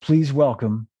please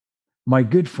welcome my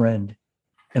good friend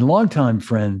and longtime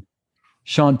friend,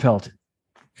 Sean Pelton.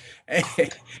 Hey,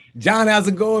 John, how's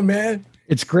it going, man?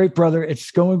 It's great, brother.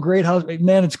 It's going great.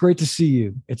 Man, it's great to see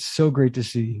you. It's so great to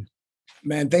see you.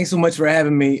 Man, thanks so much for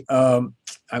having me. An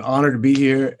honor to be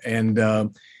here.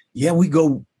 And yeah, we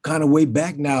go kind of way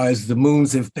back now as the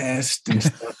moons have passed and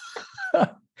stuff.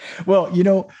 Well,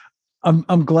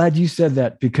 I'm glad you said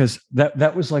that, because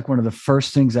that was like one of the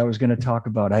first things I was going to talk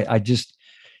about. I just,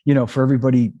 for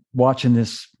everybody watching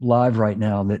this live right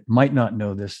now that might not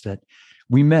know this, that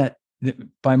we met,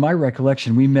 by my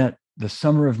recollection, we met the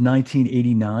summer of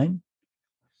 1989.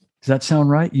 Does that sound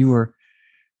right? You were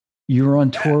on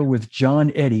tour with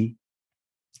John Eddie.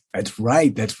 That's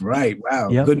right. Wow.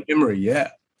 Yep. Good memory.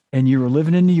 Yeah. And you were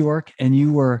living in New York, and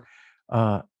you were,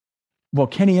 Kenny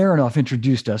Aronoff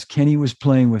introduced us. Kenny was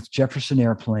playing with Jefferson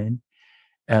Airplane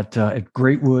at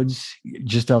Great Woods,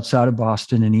 just outside of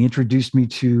Boston. And he introduced me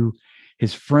to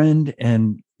his friend.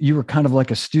 And you were kind of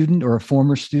like a student or a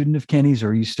former student of Kenny's,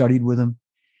 or you studied with him?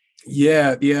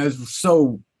 Yeah. I was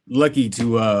so lucky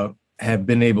to have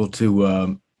been able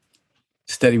to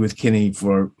study with Kenny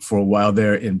for a while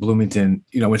there in Bloomington.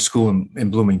 I went to school in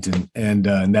Bloomington, and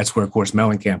that's where, of course,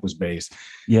 Mellencamp was based.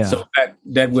 Yeah. So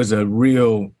that was a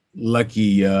real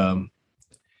lucky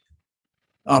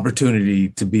opportunity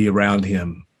to be around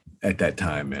him at that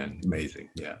time, man. Amazing.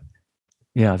 Yeah.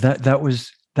 Yeah. That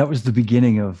was the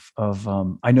beginning of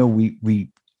I know we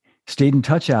stayed in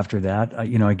touch after that.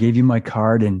 I gave you my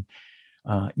card, and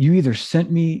you either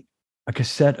sent me a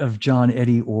cassette of John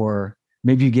Eddie, or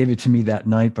maybe you gave it to me that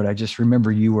night, but I just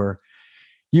remember you were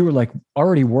like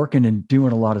already working and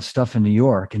doing a lot of stuff in New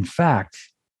York. In fact,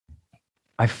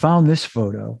 I found this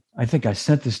photo. I think I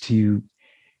sent this to you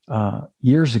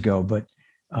years ago, but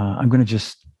I'm going to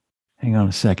just hang on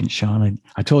a second, Sean.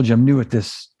 I told you I'm new at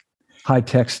this high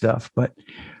tech stuff, but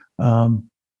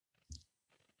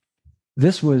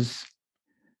this was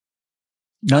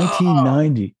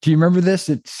 1990. Do you remember this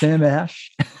at Sam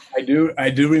Ash? I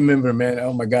do remember, man.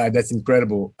 Oh my God, that's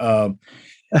incredible. Wow,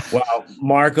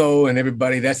 Marco and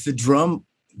everybody. That's the drum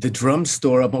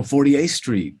store up on 48th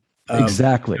Street.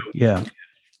 Exactly. Yeah.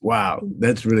 Wow,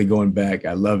 that's really going back.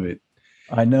 I love it.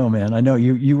 I know, man. I know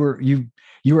you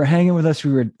were hanging with us.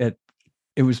 We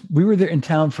were there in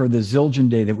town for the Zildjian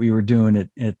Day that we were doing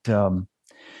at the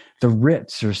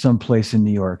Ritz or someplace in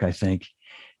New York, I think.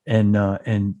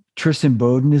 And Tristan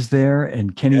Bowden is there,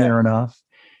 and Kenny Aronoff,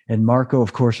 and Marco,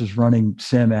 of course, is running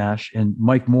Sam Ash, and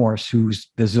Mike Morse, who's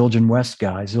the Zildjian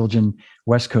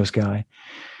West Coast guy.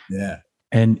 Yeah.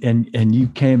 And you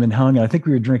came and hung. I think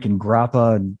we were drinking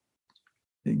grappa and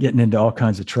getting into all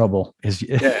kinds of trouble.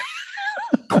 Yeah.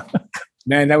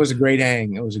 Man, that was a great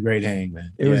hang. It was a great hang,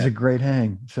 man. It was a great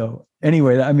hang. So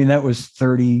anyway, I mean, that was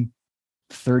 31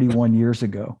 years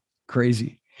ago.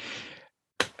 Crazy.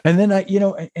 And then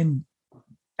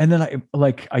and then I,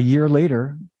 like a year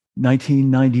later,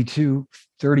 1992,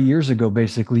 30 years ago,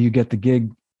 basically, you get the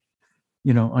gig,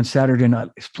 on Saturday night,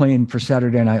 playing for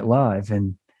Saturday Night Live,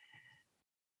 and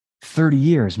 30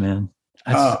 years, man.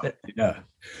 Yeah.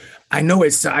 I know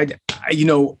it's, I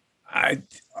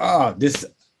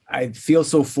feel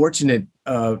so fortunate,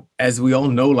 as we all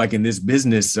know, like in this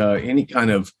business, any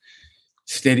kind of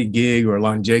steady gig or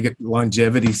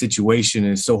longevity situation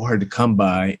is so hard to come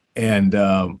by. And,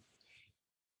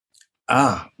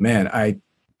 man,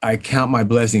 I count my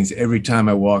blessings every time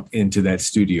I walk into that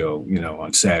studio,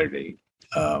 on Saturday.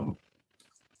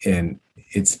 And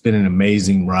it's been an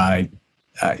amazing ride.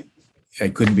 I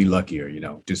couldn't be luckier,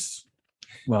 just,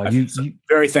 well, you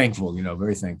very thankful,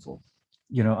 very thankful.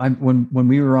 When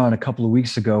we were on a couple of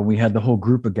weeks ago, we had the whole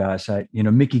group of guys.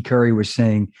 Mickey Curry was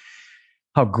saying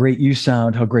how great you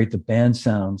sound, how great the band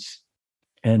sounds.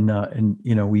 And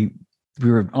we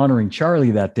were honoring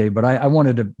Charlie that day, but I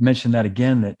wanted to mention that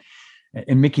again,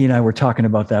 and Mickey and I were talking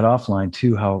about that offline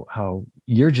too, how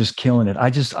you're just killing it.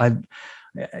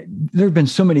 There have been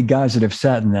so many guys that have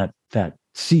sat in that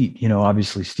seat,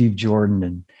 obviously Steve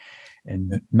Jordan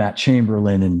and Matt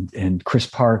Chamberlain and Chris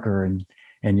Parker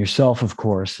and yourself, of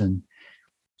course.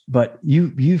 But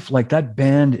you've like, that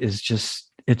band is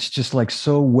it's just like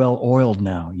so well oiled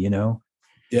now,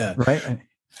 Yeah. Right.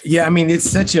 Yeah. I mean, it's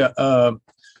such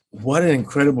what an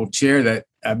incredible chair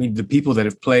the people that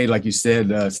have played, like you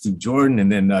said, Steve Jordan,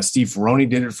 and then Steve Ferroni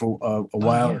did it for a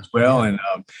while as well. Yeah. And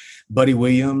Buddy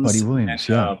Williams.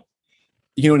 Yeah.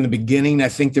 In the beginning, I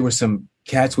think there were some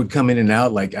cats would come in and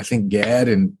out, like I think Gad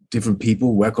and different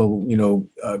people, Weckel,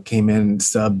 came in and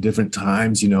subbed different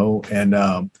times,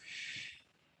 and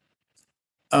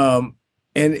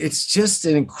it's just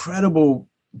an incredible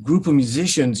group of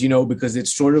musicians, because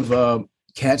it's sort of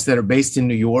cats that are based in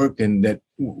New York and that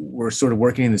were sort of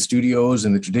working in the studios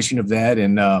and the tradition of that.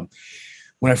 And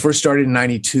when I first started in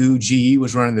 '92, GE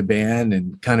was running the band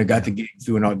and kind of got the gig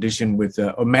through an audition with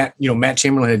Matt. Matt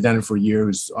Chamberlain had done it for a year. He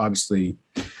was obviously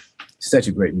such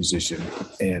a great musician,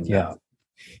 and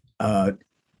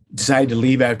decided to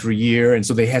leave after a year. And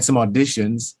so they had some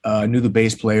auditions. Knew the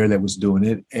bass player that was doing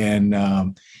it,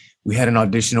 and we had an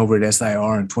audition over at SIR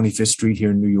on 25th Street here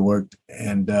in New York.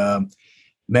 And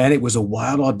man, it was a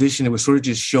wild audition. It was sort of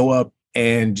just show up,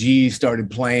 and G started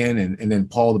playing, and then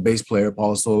Paul, the bass player,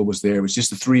 Paul Solo, was there. It was just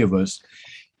the three of us,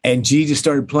 and G just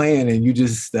started playing, and you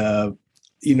just, it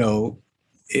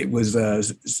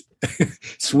was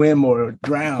swim or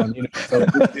drown, So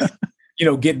just,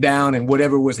 get down and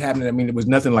whatever was happening. I mean, it was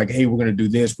nothing like, hey, we're going to do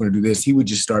this, we're going to do this. He would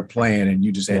just start playing, and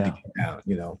you just had to get down,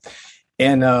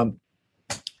 And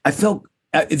I felt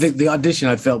the audition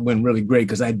I felt went really great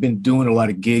because I'd been doing a lot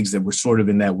of gigs that were sort of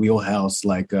in that wheelhouse,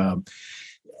 like a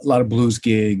lot of blues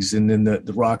gigs and then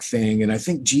the rock thing. And I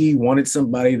think G wanted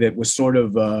somebody that was sort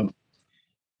of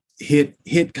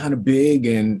hit kind of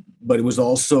big, but it was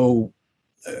also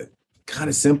kind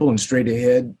of simple and straight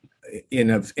ahead in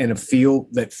a feel.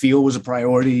 That feel was a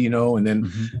priority, and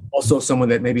then also someone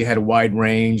that maybe had a wide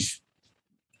range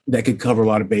that could cover a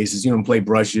lot of bases, and play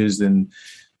brushes and,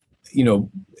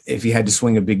 if you had to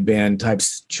swing a big band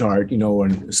types chart,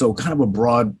 and so kind of a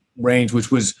broad range,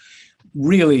 which was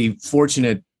really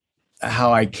fortunate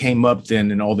how I came up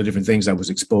then and all the different things I was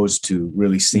exposed to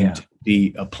really seemed to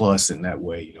be a plus in that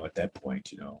way, at that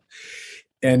point,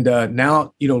 And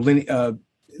now, Lenny,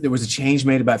 there was a change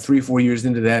made about 3 or 4 years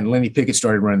into that, and Lenny Pickett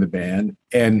started running the band.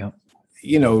 And,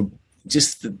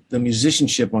 just the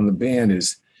musicianship on the band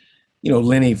is,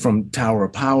 Lenny from Tower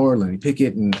of Power, Lenny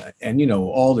Pickett, and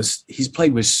all this. He's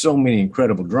played with so many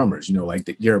incredible drummers, like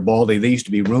the Garibaldi. They used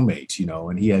to be roommates,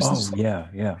 and he has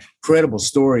incredible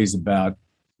stories about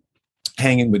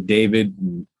hanging with David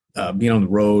and being on the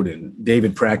road, and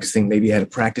David practicing. Maybe he had a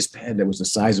practice pad that was the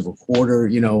size of a quarter,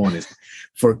 on his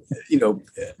for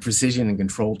precision and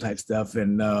control type stuff,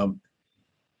 and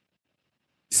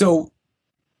so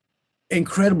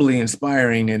incredibly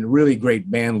inspiring and really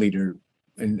great band leader.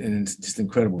 And just an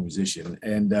incredible musician.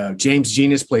 And James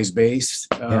Genus plays bass.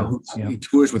 He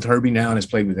tours with Herbie now and has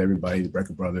played with everybody, the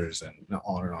Brecker Brothers, and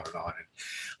on and on and on. And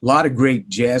a lot of great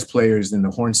jazz players in the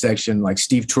horn section, like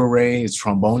Steve Toure is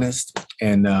trombonist.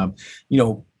 And,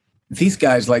 these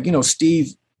guys, like,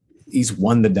 Steve, he's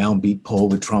won the downbeat pole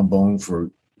with trombone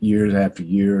for years after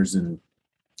years and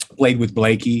played with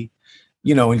Blakey,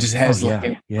 and just has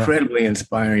incredibly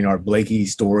inspiring Art Blakey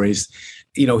stories.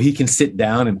 He can sit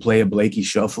down and play a Blakey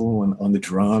shuffle on the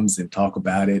drums and talk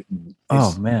about it. And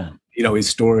his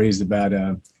stories about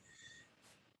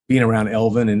being around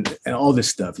Elvin and all this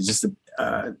stuff. It's just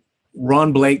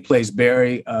Ron Blake plays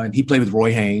Barry, and he played with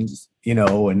Roy Haynes,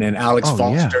 and then Alex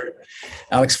Foster. Yeah.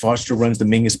 Alex Foster runs the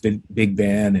Mingus Big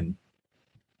Band, and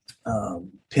Leon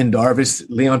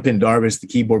Pendarvis, the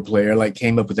keyboard player,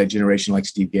 came up with that generation, like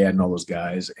Steve Gadd and all those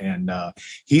guys. And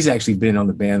he's actually been on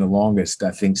the band the longest,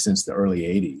 I think, since the early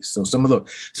 '80s. So some of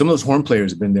those horn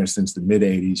players have been there since the mid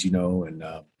 '80s, and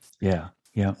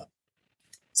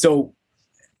So,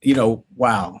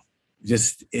 wow,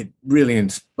 just it really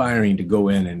inspiring to go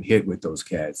in and hit with those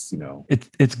cats.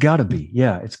 It's got to be,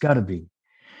 it's got to be.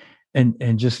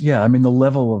 And just, I mean, the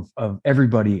level of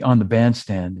everybody on the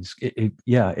bandstand is,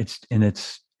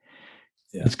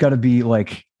 it's got to be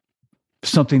like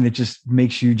something that just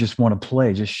makes you just want to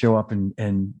play, just show up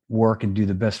and work and do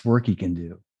the best work you can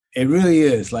do. It really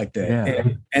is like that.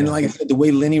 Yeah. And like I said, the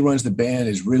way Lenny runs the band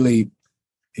is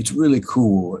it's really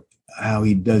cool how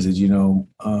he does it,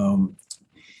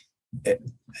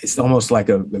 it's almost like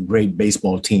a great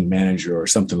baseball team manager or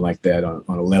something like that on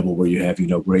a level where you have,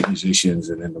 great musicians,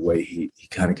 and then the way he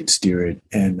kind of can steer it.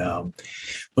 And,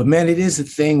 but man, it is a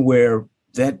thing where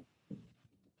the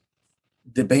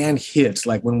band hits,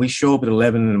 like when we show up at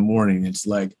 11 in the morning, it's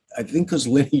like, I think because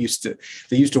Lenny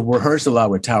they used to rehearse a lot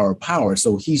with Tower of Power.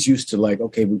 So he's used to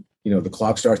okay, the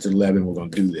clock starts at 11, we're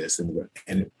going to do this. And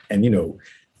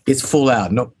it's full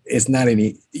out. No, it's not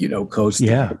any, coast.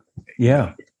 Yeah.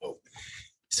 Yeah.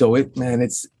 So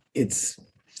it's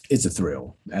a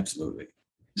thrill. Absolutely.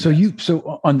 So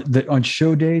on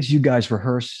show days, you guys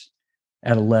rehearse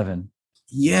at 11.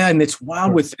 Yeah. And it's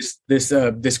wild with this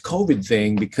COVID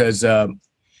thing because,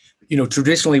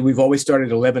 traditionally we've always started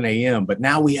at 11 a.m., but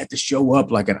now we have to show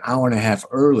up like an hour and a half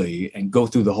early and go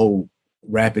through the whole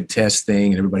rapid test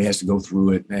thing. And everybody has to go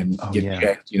through it and get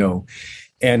checked,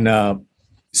 and,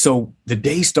 so the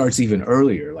day starts even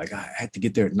earlier. Like I had to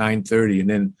get there at 9:30, and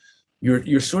then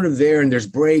you're sort of there, and there's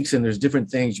breaks and there's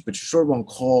different things, but you're sort of on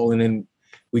call. And then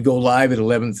we go live at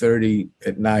 11:30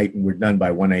 at night and we're done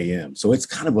by 1 a.m. So it's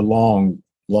kind of a long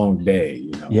day,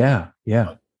 you know.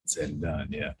 Yeah. It's and done.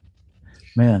 Yeah.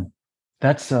 Man,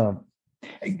 that's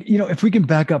if we can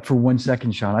back up for 1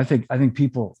 second, Sean, I think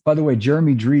people, by the way,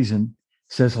 Jeremy Driesen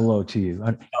says hello to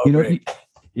you. Great.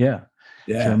 Yeah.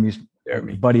 Jeremy.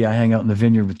 Buddy, I hang out in the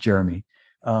vineyard with Jeremy.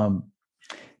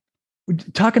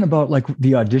 Talking about like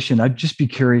the audition, I'd just be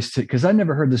curious because I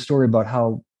never heard the story about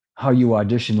how you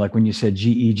auditioned. Like when you said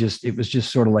GE, it was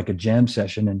just sort of like a jam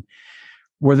session. And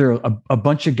were there a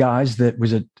bunch of guys that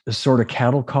was a sort of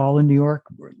cattle call in New York,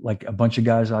 like a bunch of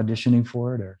guys auditioning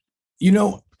for it? Or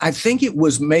I think it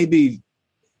was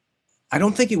I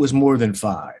don't think it was more than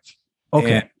 5.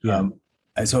 Okay. And,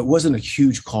 so it wasn't a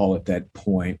huge call at that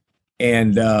point.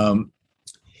 And,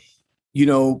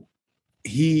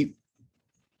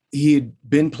 he had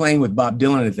been playing with Bob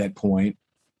Dylan at that point.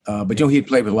 But he had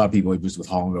played with a lot of people. He was with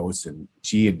Hall & Oates, and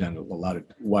she had done a lot of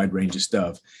wide range of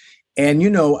stuff. And,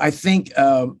 I think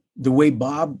the way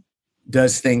Bob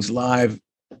does things live,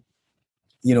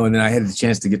 and then I had the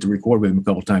chance to get to record with him a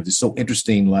couple of times. It's so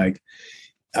interesting. Like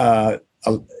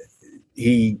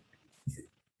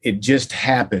it just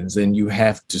happens, and you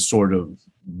have to sort of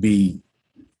be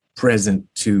present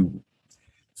to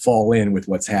fall in with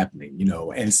what's happening,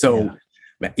 And so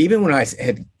even when I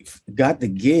had got the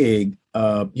gig,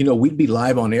 we'd be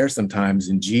live on air sometimes,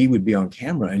 and G would be on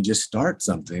camera and just start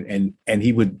something, and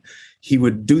he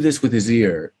would do this with his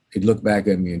ear. He'd look back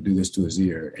at me and do this to his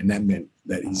ear, and that meant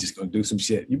that he's just going to do some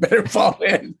shit. You better fall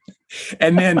in.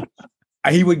 And then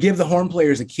he would give the horn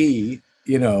players a key,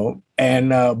 and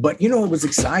but it was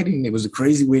exciting. It was a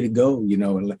crazy way to go,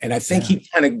 and I think he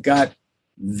kind of got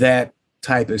that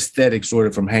type of aesthetic sort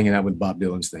of from hanging out with Bob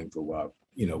Dylan's thing for a while.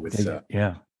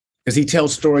 Because he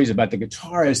tells stories about the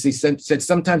guitarist. He said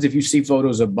sometimes if you see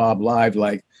photos of Bob live,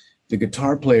 like the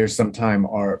guitar players sometime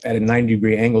are at a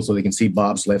 90-degree angle so they can see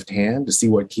Bob's left hand to see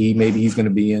what key maybe he's going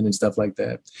to be in and stuff like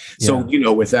that. So,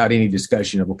 without any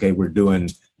discussion of, okay, we're doing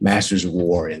Masters of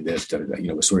War in this,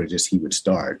 it was sort of just he would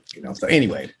start, So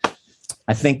anyway,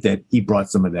 I think that he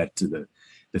brought some of that to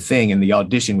the thing, and the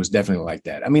audition was definitely like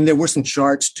that. I mean, there were some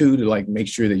charts too to like make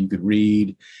sure that you could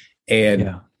read,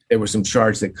 and there were some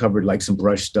charts that covered like some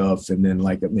brush stuff, and then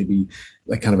like maybe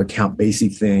like kind of a Count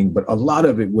Basie thing. But a lot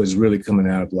of it was really coming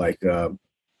out of like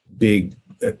big,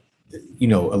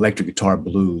 electric guitar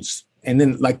blues. And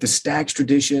then like the Stax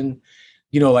tradition,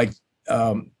 like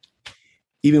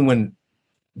even when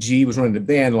G was running the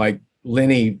band, like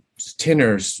Lenny's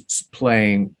tenors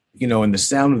playing, and the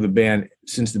sound of the band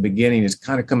since the beginning is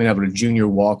kind of coming out of a Junior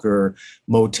Walker,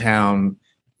 Motown,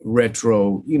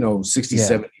 retro, 60s,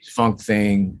 70s funk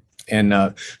thing. And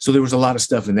so there was a lot of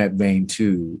stuff in that vein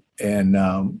too.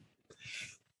 And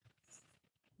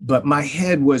but my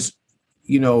head was,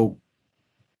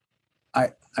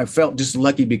 I felt just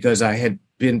lucky because I had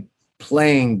been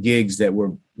playing gigs that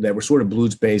were sort of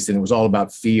blues based, and it was all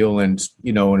about feel, and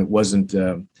and it wasn't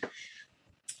a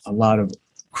lot of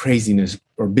craziness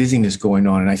or busyness going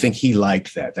on. And I think he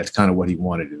liked that. That's kind of what he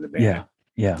wanted in the band.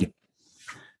 Yeah,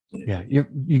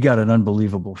 you got an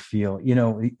unbelievable feel.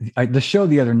 The show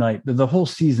the other night, the whole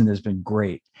season has been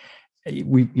great.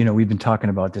 We've been talking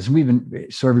about this, and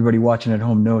so everybody watching at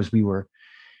home knows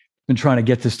been trying to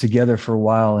get this together for a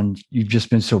while, and you've just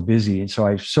been so busy. And so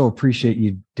I so appreciate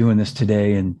you doing this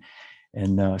today, and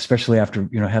especially after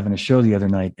having a show the other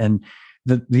night, and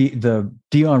the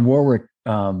Dionne Warwick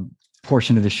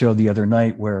portion of the show the other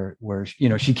night where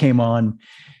she came on.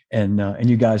 And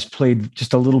you guys played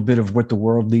just a little bit of What the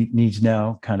World Needs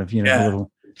Now, kind of, the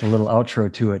little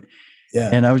outro to it. Yeah.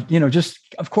 And I was, just,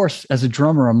 of course, as a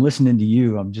drummer, I'm listening to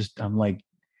you. I'm like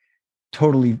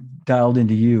totally dialed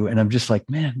into you. And I'm just like,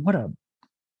 man, what a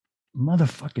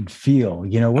motherfucking feel,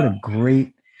 what a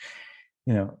great,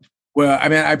 Well, I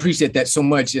mean, I appreciate that so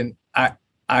much. And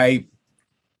I'm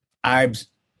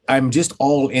just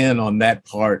all in on that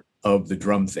part of the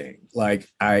drum thing. Like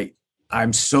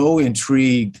I'm so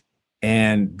intrigued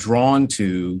and drawn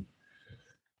to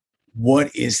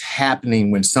what is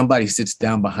happening when somebody sits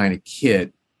down behind a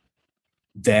kit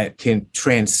that can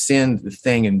transcend the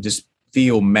thing and just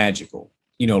feel magical,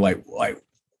 like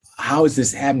how is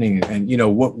this happening? And,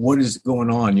 what is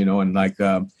going on, and like,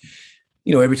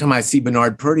 every time I see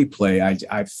Bernard Purdie play,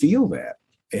 I feel that,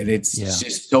 and it's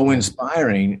just so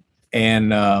inspiring.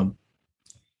 And all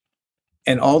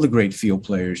the great field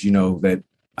players, that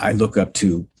I look up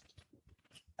to.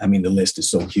 I mean, the list is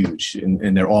so huge,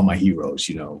 and they're all my heroes,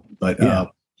 But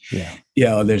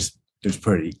there's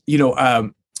Purdie.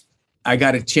 I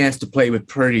got a chance to play with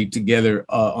Purdie together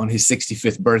on his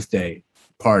 65th birthday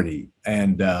party,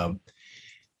 and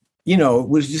it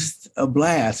was just a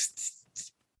blast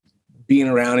being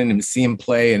around him and see him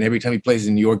play. And every time he plays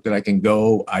in New York that I can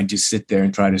go, I just sit there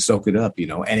and try to soak it up,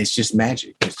 and it's just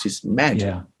magic. It's just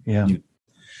magic. Yeah. Yeah.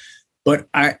 But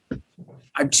I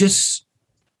just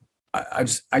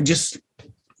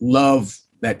love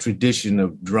that tradition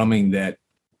of drumming, that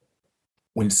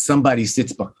when somebody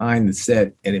sits behind the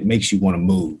set and it makes you want to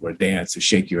move or dance or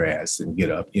shake your ass and get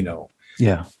up,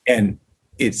 Yeah. And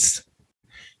it's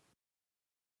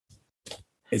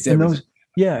and those,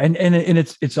 yeah. And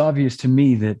it's obvious to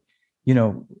me that,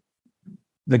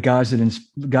 the guys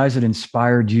that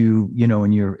inspired you,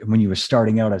 when you were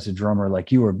starting out as a drummer,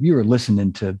 like you were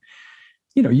listening to,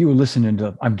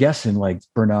 I'm guessing like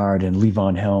Bernard and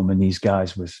Levon Helm and these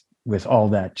guys with all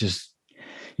that, just,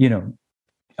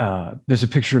 there's a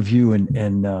picture of you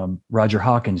and Roger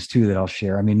Hawkins too, that I'll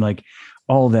share. I mean, like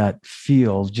all that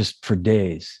feel just for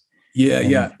days.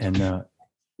 Yeah.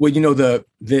 Well,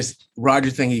 this Roger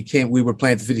thing, we were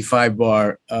playing at the 55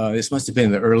 bar. This must've been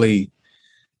in the early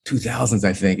 2000s,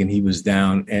 I think. And he was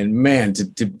down, and man,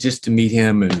 to meet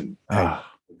him, and I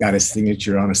got his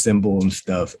signature on a cymbal and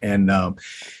stuff. And, and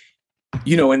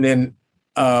then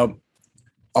a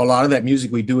lot of that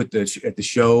music we do at the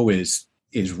show is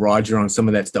Roger on some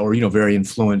of that stuff, or, very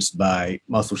influenced by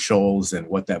Muscle Shoals and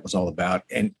what that was all about.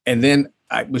 And then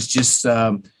I was just,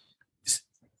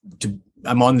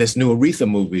 I'm on this new Aretha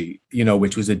movie,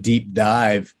 which was a deep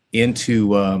dive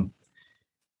into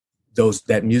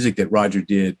that music that Roger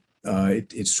did.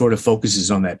 It sort of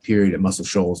focuses on that period at Muscle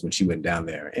Shoals when she went down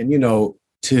there. And,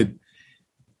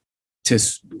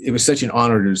 it was such an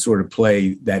honor to sort of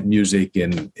play that music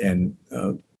and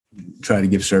try to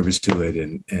give service to it.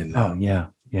 And yeah.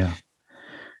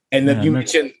 And then you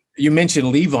mentioned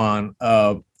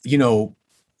Levon.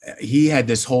 He had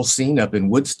this whole scene up in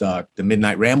Woodstock, the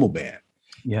Midnight Ramble Band.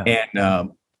 Yeah.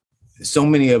 And so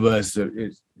many of us,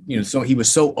 so he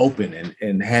was so open,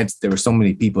 and there were so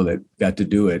many people that got to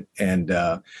do it. And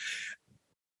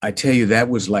I tell you, that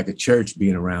was like a church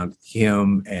being around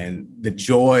him, and the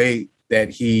joy that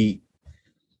he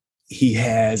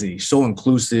has, and he's so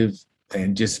inclusive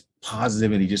and just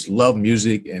positive, and he just loved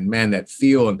music, and man, that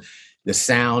feel and the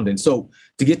sound. And so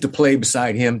to get to play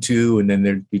beside him too, and then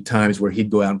there'd be times where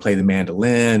he'd go out and play the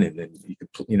mandolin, and then you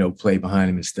could, play behind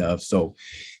him and stuff. So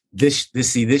this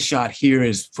shot here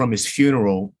is from his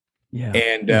funeral. Yeah.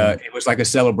 And it was like a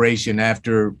celebration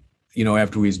after he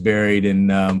was buried,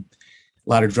 and a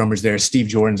lot of drummers there. Steve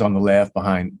Jordan's on the left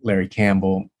behind Larry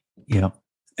Campbell. Yeah.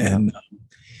 And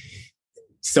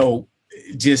so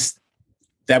just,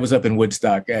 that was up in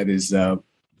Woodstock after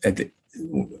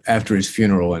his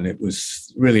funeral. And it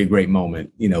was really a great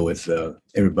moment, with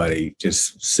everybody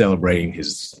just celebrating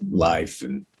his life.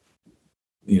 And,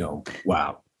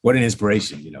 wow, what an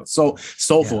inspiration, so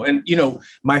soulful. Yeah. And,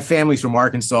 my family's from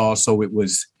Arkansas, so it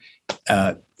was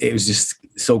just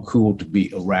so cool to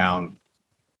be around,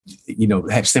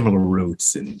 have similar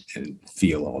roots and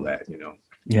feel all that,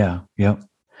 Yeah. Yeah.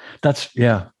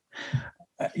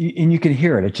 And you can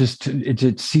hear it.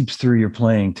 It seeps through your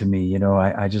playing to me.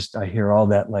 I hear all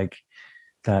that, like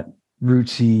that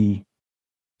rootsy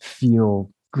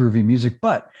feel, groovy music.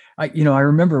 But I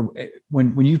remember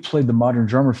when you played the Modern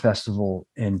Drummer Festival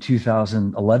in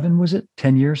 2011, was it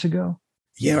 10 years ago?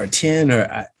 Yeah, or 10,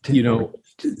 or,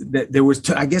 there was,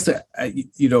 I guess,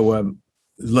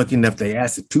 lucky enough, they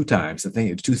asked it 2 times. I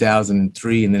think it's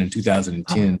 2003 and then in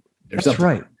 2010. That's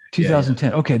right.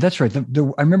 2010. Yeah. Okay, that's right.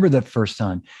 I remember that first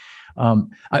time. I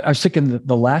was thinking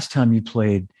the last time you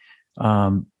played,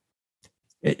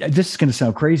 this is going to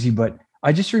sound crazy, but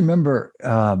I just remember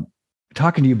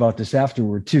talking to you about this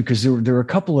afterward too, because there were a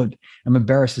couple of, I'm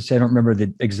embarrassed to say I don't remember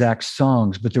the exact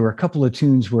songs, but there were a couple of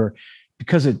tunes where,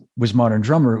 because it was Modern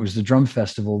Drummer, it was the drum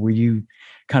festival, where you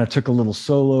kind of took a little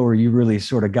solo, or you really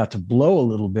sort of got to blow a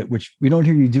little bit, which we don't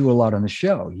hear you do a lot on the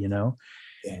show, Yeah.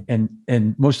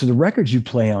 And most of the records you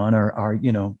play on are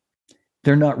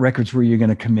they're not records where you're going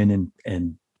to come in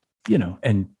and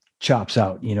chops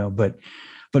out,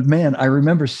 but man, I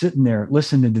remember sitting there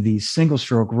listening to these single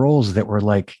stroke rolls that were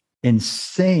like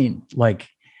insane. Like,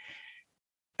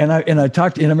 and I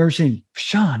remember saying,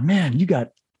 Sean, man, you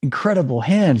got incredible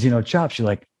hands, chops. You're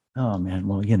like, oh man,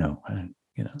 well, you're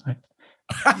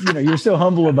so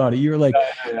humble about it. You were like,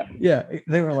 yeah,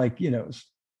 they were like,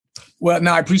 Well,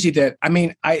 no, I appreciate that. I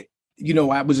mean, I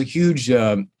was a huge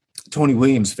Tony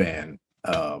Williams fan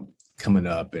coming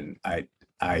up, and I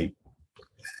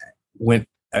went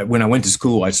when I went to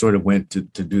school. I sort of went to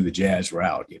do the jazz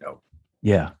route,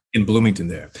 Yeah, in Bloomington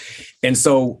there, and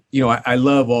so I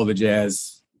love all the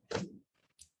jazz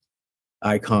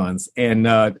icons, and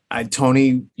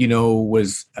Tony,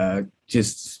 was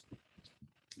just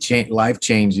life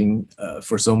changing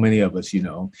for so many of us,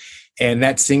 and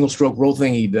that single stroke roll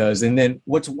thing he does. And then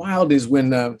what's wild is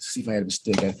when, see if I had a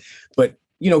stick at, but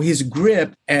his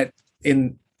grip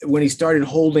when he started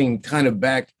holding kind of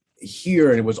back here,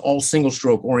 and it was all single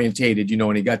stroke orientated,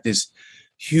 and he got this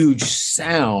huge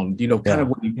sound, kind of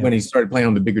when he started playing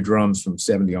on the bigger drums from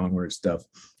 70 onward stuff.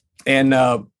 And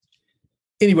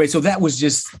anyway, so that was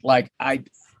just like, I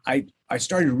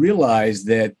started to realize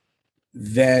that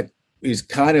is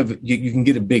kind of, you can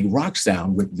get a big rock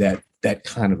sound with that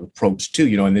kind of approach too,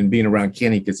 and then being around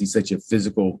Kenny because he's such a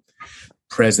physical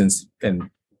presence and,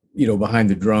 behind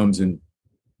the drums. And,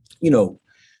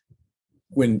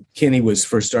 when Kenny was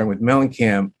first starting with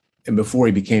Mellencamp and before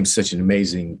he became such an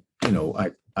amazing,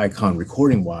 icon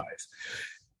recording wise,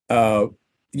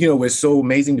 it was so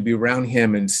amazing to be around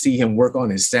him and see him work on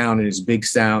his sound and his big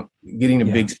sound, getting a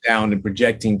big sound and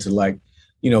projecting to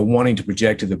wanting to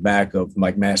project to the back of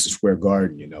like Madison Square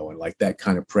Garden, and like that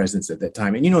kind of presence at that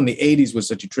time. And, in the 80s was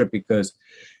such a trip because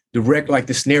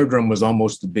the snare drum was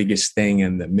almost the biggest thing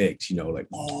in the mix, like,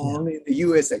 in the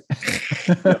USA.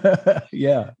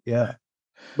 Yeah.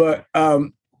 But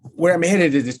where I'm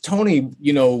headed is Tony,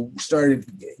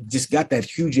 just got that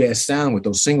huge ass sound with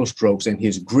those single strokes, and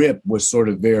his grip was sort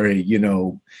of very,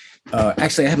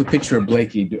 actually I have a picture of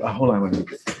Blakey. Hold on a minute.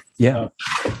 Yeah.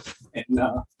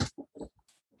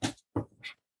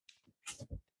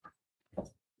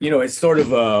 It's sort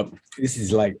of this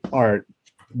is like art,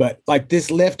 but like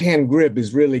this left-hand grip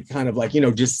is really kind of like,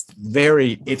 just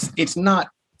very, it's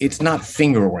not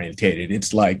finger orientated.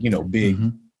 It's like, big. Mm-hmm.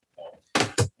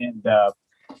 And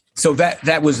so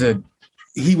that was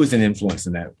he was an influence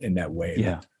in that way.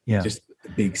 Yeah. Just a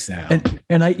big sound.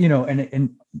 And I,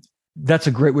 and that's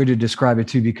a great way to describe it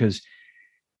too, because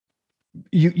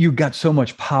you got so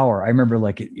much power. I remember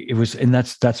like it was, and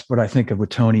that's what I think of with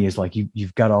Tony is like,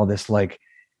 you've got all this, like,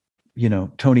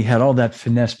 Tony had all that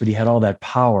finesse, but he had all that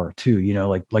power too,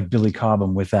 like Billy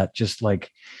Cobham with that, just like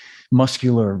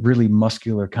really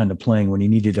muscular kind of playing when he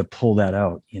needed to pull that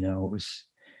out, it was.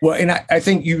 Well, and I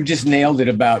think you just nailed it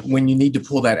about when you need to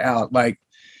pull that out. Like,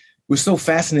 it was so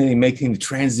fascinating making the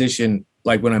transition.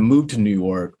 Like when I moved to New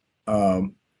York,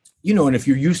 and if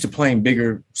you're used to playing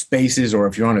bigger spaces, or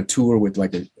if you're on a tour with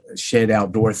like a shed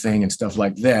outdoor thing and stuff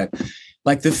like that,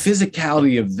 like the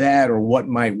physicality of that or what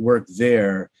might work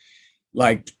there,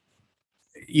 like,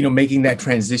 making that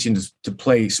transition to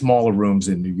play smaller rooms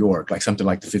in New York, like something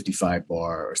like the 55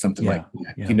 Bar or something like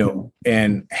that,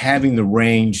 and having the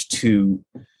range to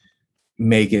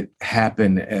make it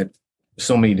happen at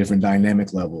so many different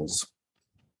dynamic levels.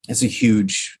 It's a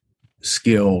huge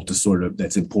skill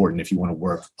that's important if you want to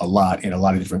work a lot in a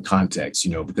lot of different contexts,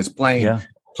 because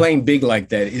playing big like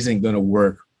that isn't going to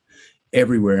work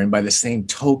everywhere. And by the same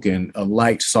token, a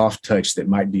light, soft touch that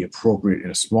might be appropriate in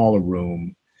a smaller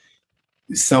room,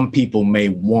 some people may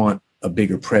want a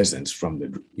bigger presence from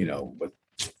but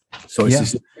so it's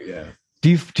just,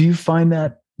 Do you find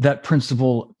that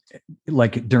principle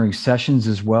like during sessions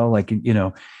as well? Like,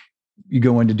 you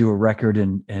go in to do a record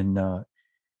and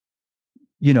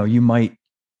you might,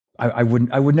 I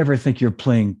would never think you're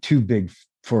playing too big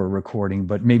for a recording,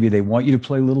 but maybe they want you to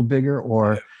play a little bigger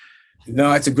or.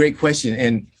 No, it's a great question.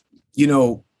 And,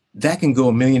 that can go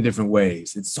a million different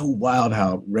ways. It's so wild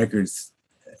how records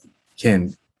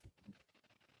can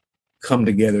come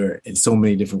together in so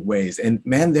many different ways. And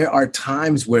man, there are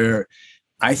times where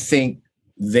I think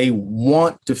they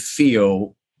want to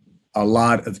feel a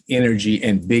lot of energy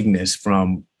and bigness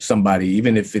from somebody,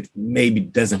 even if it maybe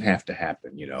doesn't have to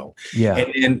happen, Yeah.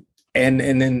 And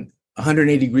then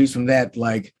 180 degrees from that,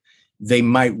 like they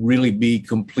might really be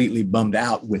completely bummed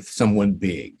out with someone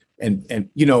big. And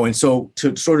so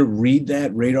to sort of read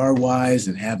that radar wise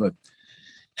and have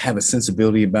a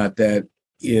sensibility about that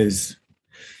is,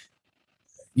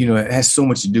 it has so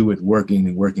much to do with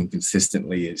working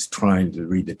consistently, is trying to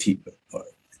read the tea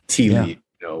leaf,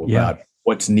 about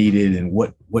what's needed and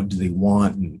what do they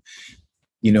want. And,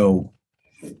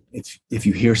 if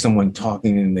you hear someone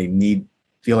talking and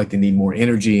feel like they need more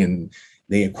energy and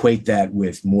they equate that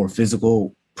with more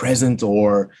physical presence,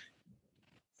 or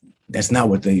that's not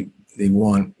what they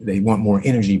want. They want more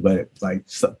energy, but like,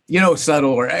 subtle,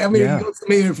 or it goes so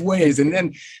many different ways. And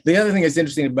then the other thing that's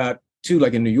interesting about too,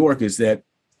 like in New York, is that,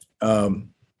 let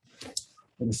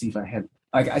me see if I had,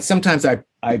 sometimes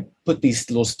I put these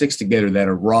little sticks together that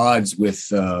are rods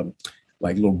with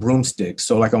like little broomsticks.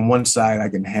 So like on one side I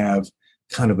can have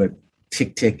kind of a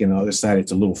tick, and on the other side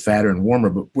it's a little fatter and warmer.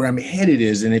 But where I'm headed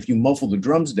is, and if you muffle the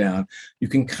drums down, you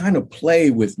can kind of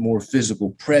play with more physical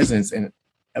presence,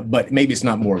 but maybe it's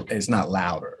not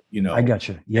louder, I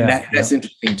gotcha. Yeah. And that's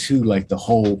interesting too, like the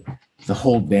whole the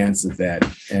whole dance of that.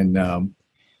 And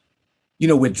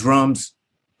with drums,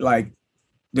 like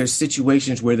there's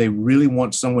situations where they really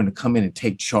want someone to come in and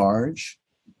take charge,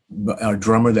 a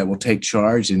drummer that will take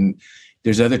charge. And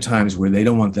there's other times where they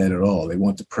don't want that at all. They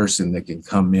want the person that can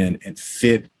come in and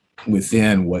fit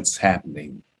within what's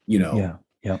happening, Yeah.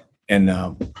 Yeah.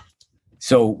 And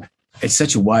so it's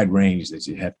such a wide range that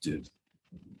you have to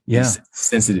be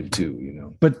sensitive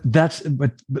to, But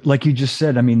but like you just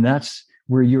said, I mean, that's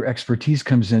where your expertise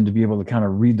comes in, to be able to kind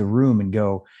of read the room and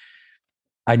go,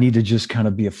 I need to just kind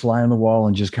of be a fly on the wall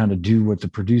and just kind of do what the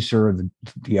producer or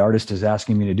the artist is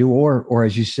asking me to do. Or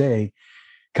as you say,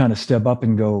 kind of step up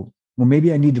and go, well,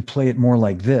 maybe I need to play it more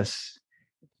like this.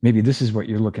 Maybe this is what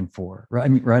you're looking for. Right.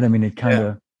 I mean, it kind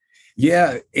of.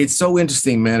 Yeah. It's so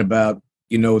interesting, man, about,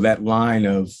 that line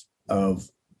of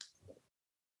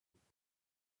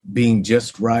being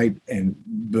just right,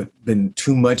 but been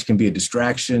too much can be a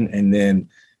distraction. And then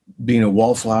being a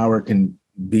wallflower can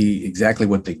be exactly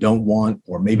what they don't want,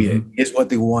 or maybe it is what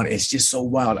they want. It's just so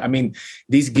wild. I mean,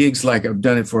 these gigs, like I've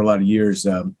done it for a lot of years,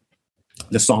 the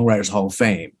Songwriters Hall of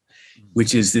Fame,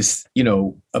 which is this,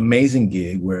 amazing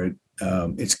gig where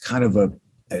it's kind of an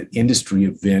industry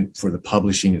event for the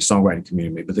publishing and songwriting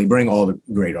community, but they bring all the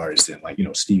great artists in, like,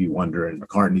 Stevie Wonder and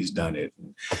McCartney's done it.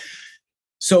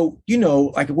 So,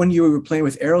 like when you were playing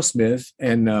with Aerosmith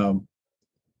and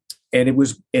it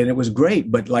was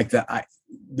great, but like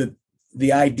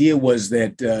the idea was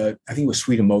that I think it was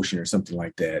Sweet Emotion or something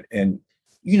like that. And,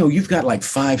 you've got like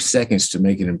 5 seconds to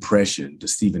make an impression to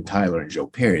Steven Tyler and Joe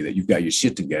Perry that you've got your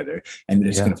shit together and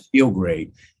it's going to feel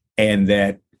great and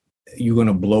that you're going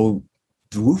to blow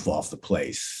the roof off the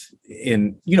place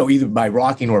in, either by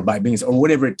rocking or by being, or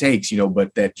whatever it takes,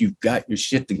 but that you've got your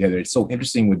shit together. It's so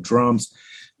interesting with drums.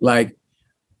 Like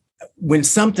when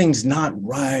something's not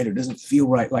right or doesn't feel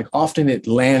right, like often it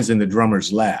lands in the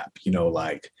drummer's lap,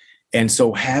 and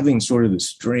so having sort of the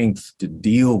strength to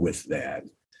deal with that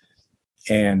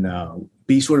and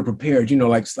be sort of prepared,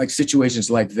 like situations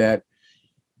like that,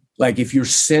 like if you're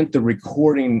sent the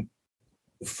recording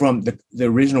from the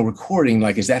original recording,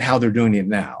 like, is that how they're doing it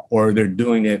now? Or they're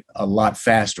doing it a lot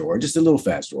faster or just a little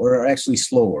faster or actually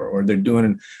slower, or they're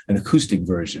doing an acoustic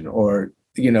version or,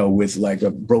 with like a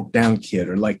broke down kit,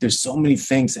 or like there's so many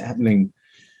things happening.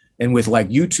 And with like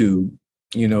YouTube,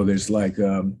 there's like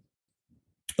a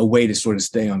way to sort of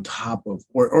stay on top of,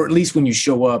 or at least when you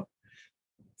show up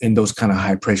in those kind of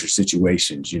high pressure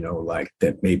situations, like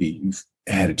that maybe you've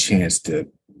had a chance to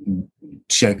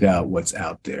check out what's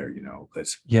out there,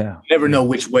 because you never know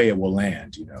which way it will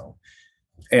land,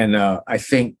 And I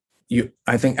think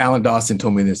Alan Dawson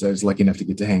told me this. I was lucky enough to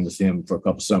get to hang with him for a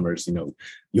couple summers. You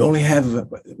only have,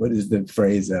 what is the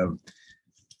phrase?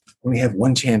 Only have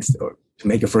one chance to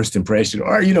make a first impression,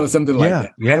 or something like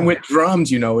that. Yeah. And with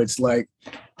drums, it's like,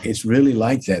 it's really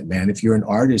like that, man. If you're an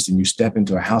artist and you step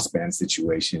into a house band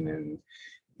situation, and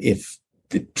if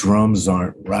the drums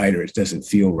aren't right or it doesn't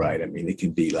feel right, I mean, it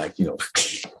can be like,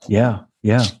 Yeah.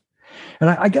 And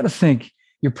I got to think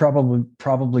you're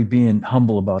probably being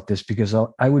humble about this, because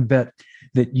I would bet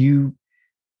that you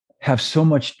have so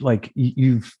much, like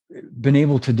you've been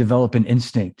able to develop an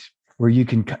instinct where you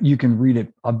can read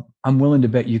it. I'm willing to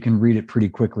bet you can read it pretty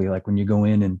quickly. Like when you go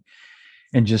in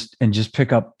and just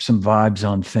pick up some vibes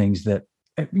on things that,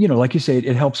 like you say,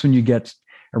 it helps when you get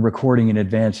a recording in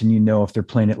advance and if they're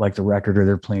playing it like the record or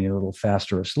they're playing it a little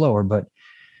faster or slower. But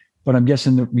I'm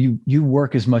guessing that you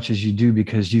work as much as you do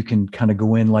because you can kind of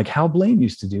go in like Hal Blaine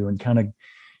used to do and kind of,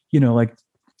 like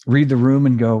read the room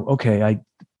and go, okay,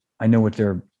 I know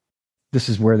this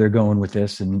is where they're going with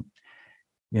this. And,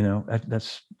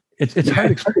 that's, it's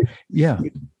hard to, yeah.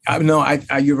 No,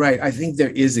 you're right. I think there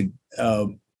is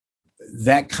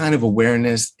that kind of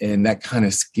awareness and that kind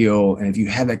of skill. And if you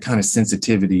have that kind of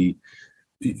sensitivity,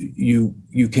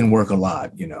 you can work a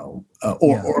lot,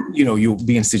 or you'll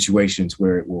be in situations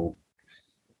where it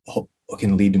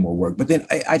can lead to more work. But then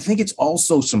I think it's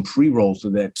also some pre-rolls to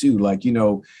that too. Like,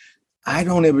 I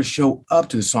don't ever show up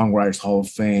to the Songwriters Hall of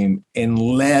Fame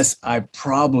unless I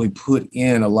probably put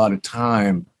in a lot of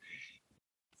time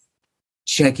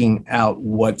checking out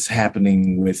what's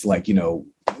happening with like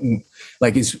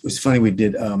it's funny. We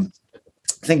did, I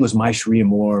think it was My Sharia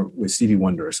Moore with Stevie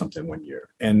Wonder or something one year.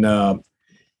 And,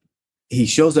 he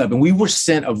shows up and we were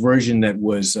sent a version that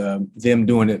was them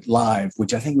doing it live,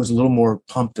 which I think was a little more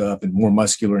pumped up and more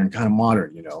muscular and kind of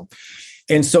modern,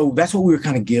 And so that's what we were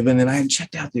kind of given. And I had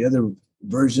checked out the other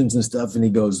versions and stuff. And he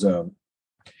goes, so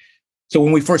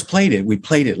when we first played it, we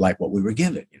played it like what we were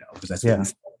given, because that's what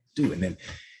we do. And then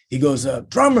he goes,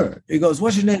 drummer. He goes,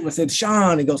 what's your name? I said,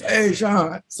 Sean. He goes, hey,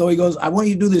 Sean. So he goes, I want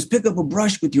you to do this. Pick up a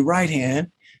brush with your right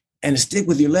hand and a stick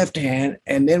with your left hand,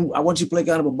 and then I want you to play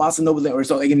kind of a bossa nova there or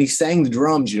something. And he sang the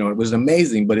drums, it was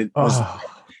amazing, but it was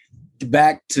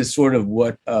back to sort of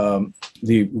what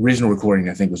the original recording,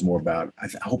 I think, was more about. I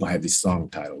hope I have this song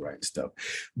title right and stuff.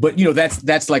 But,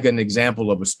 that's like an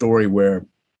example of a story where,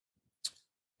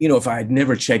 if I had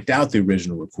never checked out the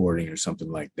original recording or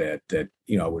something like that, I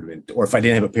would have been, or if I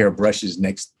didn't have a pair of brushes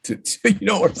next to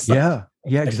or something.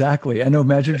 Yeah, exactly. I know.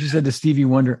 Imagine if you said to Stevie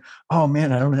Wonder, "Oh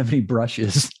man, I don't have any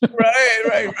brushes."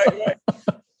 Right.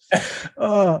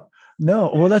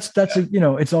 No. Well, that's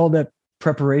it's all that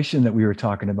preparation that we were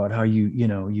talking about. How you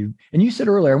and you said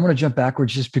earlier. I want to jump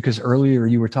backwards just because earlier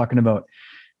you were talking about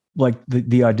like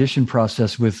the audition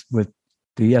process with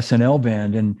the SNL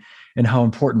band and how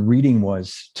important reading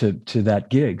was to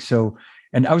that gig. So,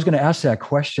 and I was going to ask that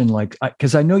question, like,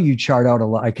 because I know you chart out a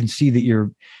lot. I can see that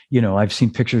you're, I've seen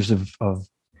pictures of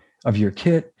your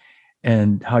kit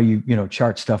and how you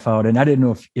chart stuff out. And I didn't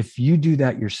know if you do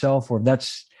that yourself or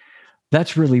that's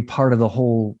really part of the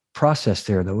whole process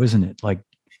there, though, isn't it? Like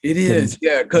it is,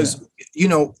 yeah. Because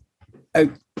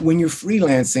when you're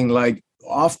freelancing, like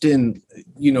often,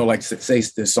 like say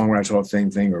the Songwriters Hall of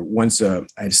Fame thing, or once I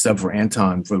had sub for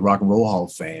Anton for the Rock and Roll Hall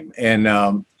of Fame, and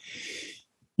now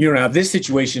this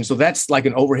situation, so that's like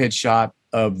an overhead shot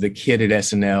of the kid at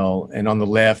SNL, and on the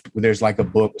left there's like a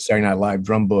book, Saturday Night Live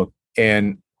drum book,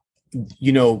 and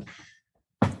the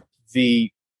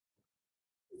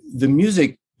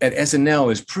music at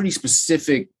SNL is pretty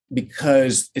specific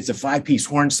because it's a 5-piece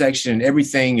horn section and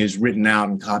everything is written out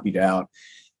and copied out.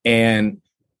 And,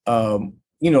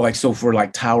 like, so for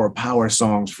like Tower of Power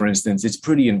songs, for instance, it's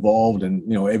pretty involved and,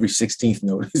 every 16th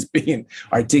note is being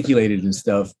articulated and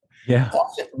stuff. Yeah.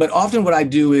 But often what I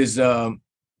do is I'll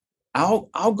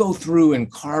go through and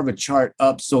carve a chart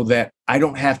up so that I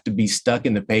don't have to be stuck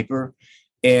in the paper.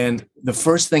 And the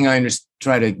first thing I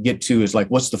try to get to is like,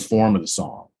 what's the form of the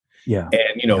song? Yeah.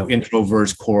 And, intro,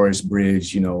 verse, chorus,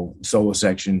 bridge, solo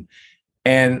section.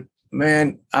 And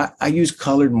man, I use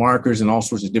colored markers and all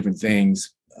sorts of different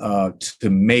things to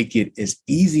make it as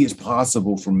easy as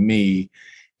possible for me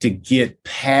to get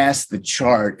past the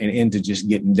chart and into just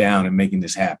getting down and making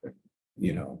this happen,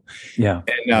 Yeah.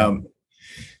 And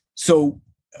so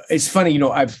it's funny,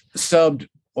 I've subbed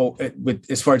with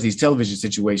as far as these television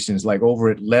situations, like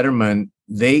over at Letterman,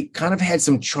 they kind of had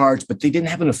some charts, but they didn't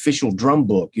have an official drum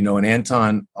book, and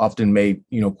Anton often made,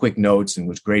 quick notes and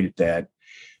was great at that.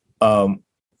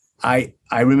 I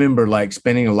remember like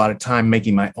spending a lot of time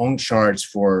making my own charts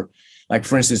for, like,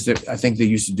 for instance, I think they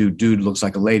used to do Dude Looks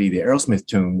Like a Lady. The Aerosmith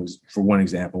tune was for one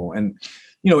example. And,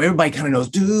 everybody kind of knows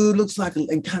Dude Looks Like a,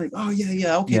 and kind of, oh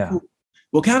yeah. Okay, cool.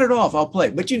 We'll count it off. I'll play.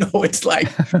 But, it's like,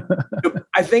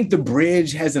 I think the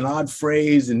bridge has an odd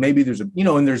phrase and maybe there's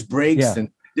and there's breaks and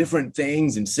different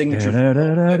things and signature.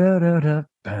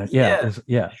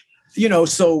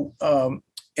 So,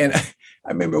 and I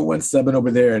remember once subbing over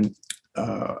there and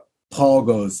Paul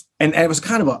goes, and it was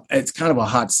kind of a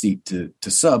hot seat to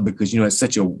sub because, it's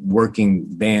such a working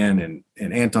band and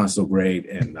Anton's so great.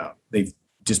 And they've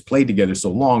just played together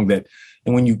so long that,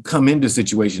 and when you come into a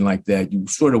situation like that, you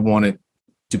sort of want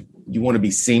to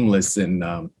be seamless and,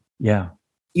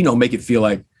 make it feel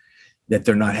like that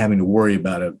they're not having to worry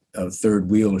about a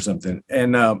third wheel or something.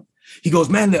 And he goes,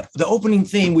 man, the opening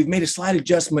theme, we've made a slight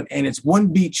adjustment and it's one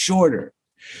beat shorter.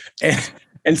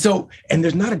 And so, and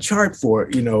there's not a chart for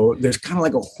it, there's kind of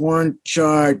like a horn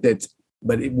chart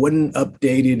but it wasn't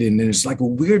updated. And then it's like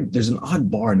there's an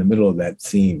odd bar in the middle of that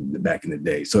theme back in the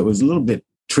day. So it was a little bit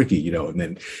tricky, and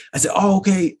then I said, oh,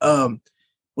 okay. Well,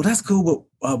 that's cool.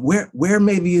 But where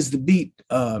maybe is the beat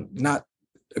not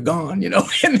gone, and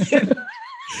then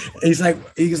he's like,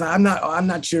 I'm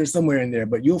not sure, somewhere in there,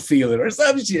 but you'll feel it or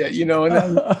some shit, and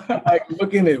I'm like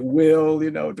looking at Will,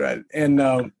 and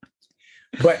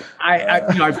but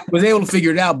I was able to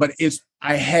figure it out, but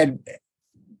I had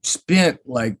spent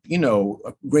like, a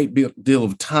great deal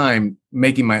of time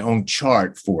making my own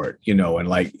chart for it,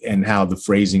 and how the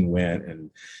phrasing went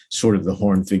and sort of the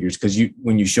horn figures. Cause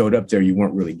when you showed up there, you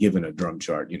weren't really given a drum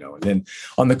chart, and then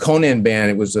on the Conan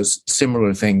band, it was a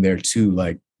similar thing there too.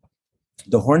 Like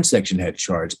the horn section had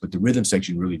charts, but the rhythm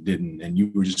section really didn't. And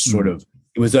you were just sort of,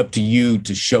 it was up to you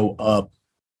to show up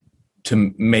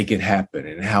to make it happen.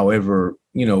 And however,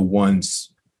 one's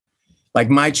like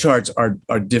my charts are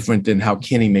different than how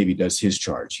Kenny maybe does his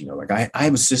charts. Like I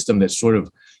have a system that's sort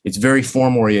of, it's very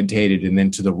form orientated. And then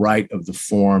to the right of the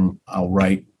form, I'll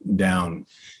write down,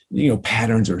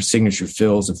 patterns or signature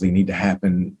fills if they need to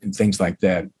happen and things like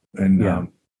that. And,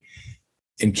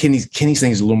 and Kenny's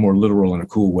thing is a little more literal in a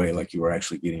cool way, like you were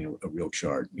actually getting a real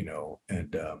chart,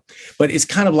 and, but it's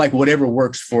kind of like whatever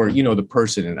works for, the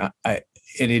person. And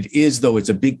it is, though, it's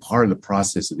a big part of the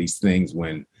process of these things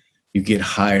when you get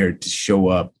hired to show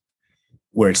up,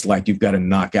 where it's like you've got to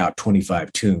knock out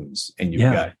 25 tunes and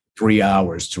you've got 3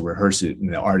 hours to rehearse it,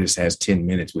 and the artist has 10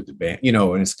 minutes with the band,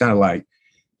 and it's kind of like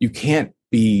you can't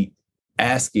be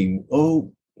asking,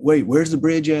 oh, wait, where's the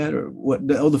bridge at? Or what?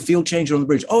 The field change on the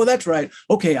bridge. Oh, that's right.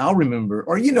 Okay, I'll remember.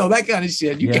 Or, that kind of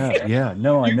shit. You can't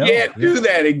do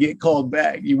that and get called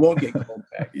back. You won't get called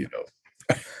back,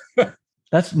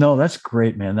 That's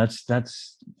great, man.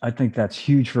 I think that's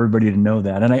huge for everybody to know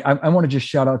that. And I want to just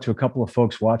shout out to a couple of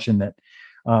folks watching that.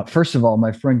 First of all,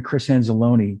 my friend Chris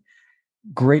Anzalone,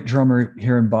 great drummer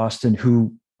here in Boston,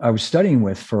 who I was studying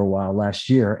with for a while last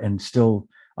year and still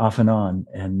off and on.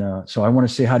 And so I want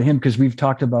to say hi to him, because we've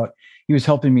talked about, he was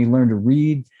helping me learn to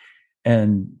read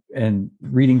and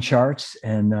reading charts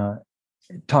and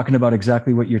talking about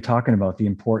exactly what you're talking about, the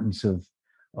importance of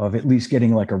at least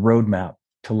getting like a roadmap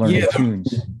to learn the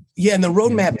tunes. Yeah. And the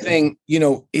roadmap thing,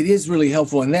 it is really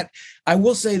helpful. And that, I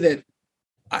will say that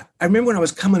I remember when I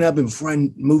was coming up and before I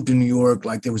moved to New York,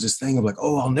 like there was this thing of like,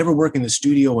 oh, I'll never work in the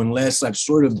studio unless I've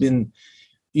sort of been,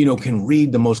 can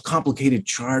read the most complicated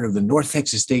chart of the North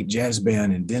Texas State Jazz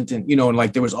Band in Denton, and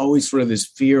like there was always sort of this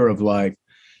fear of like,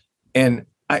 and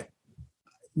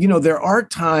there are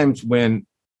times when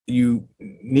you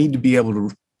need to be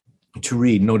able to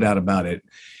read, no doubt about it.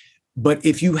 But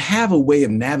if you have a way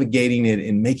of navigating it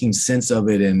and making sense of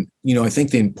it, and, I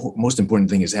think the most important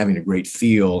thing is having a great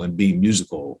feel and being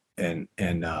musical. And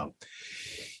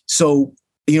so,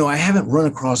 I haven't run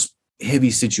across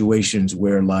heavy situations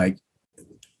where like,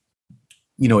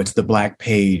 it's the black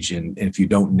page. And if you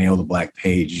don't nail the black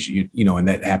page, and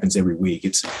that happens every week,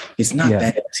 it's not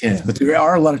that intense. But there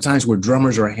are a lot of times where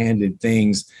drummers are handed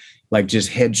things like just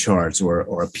head charts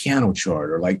or a piano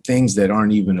chart or like things that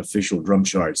aren't even official drum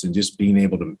charts, and just being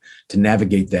able to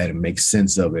navigate that and make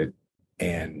sense of it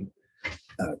and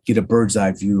get a bird's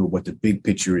eye view of what the big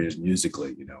picture is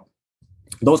musically,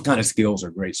 Those kind of skills are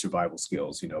great survival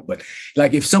skills, but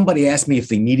like if somebody asked me if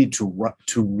they needed to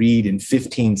read in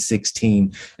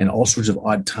 15/16 and all sorts of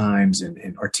odd times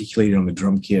and articulate it on the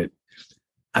drum kit,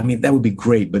 I mean, that would be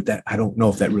great, but that I don't know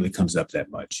if that really comes up that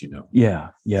much, Yeah.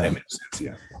 That makes sense.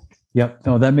 Yeah. Yep.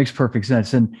 No, that makes perfect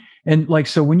sense. And like,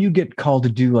 so when you get called to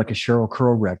do like a Sheryl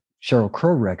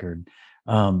Crow record,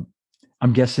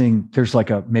 I'm guessing there's like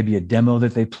maybe a demo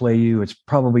that they play you. It's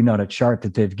probably not a chart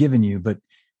that they've given you, but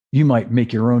you might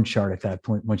make your own chart at that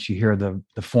point once you hear the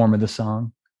form of the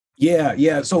song. Yeah.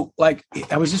 Yeah. So like,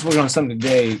 I was just working on something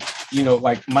today,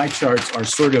 like my charts are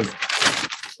sort of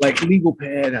like legal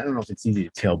pad. I don't know if it's easy to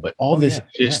tell, but all this is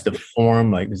just the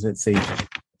form, like, does it say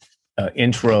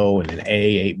intro and then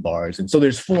 8 bars? And so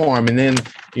there's form, and then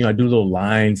I do little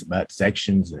lines about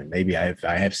sections, and maybe I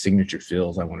have signature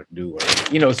fills I want to do,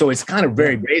 or so it's kind of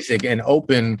very basic and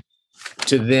open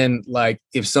to then, like,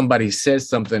 if somebody says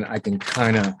something, I can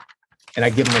kind of, and I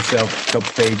give myself a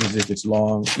couple pages if it's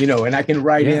long, and I can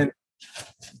write in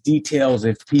details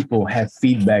if people have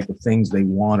feedback of things they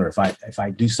want, or if I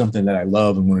do something that I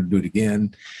love and want to do it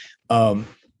again.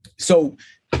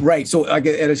 Right. So like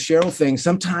at a Sheryl thing,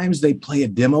 sometimes they play a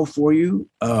demo for you,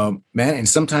 man. And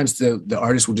sometimes the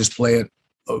artist will just play it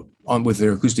on with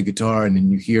their acoustic guitar, and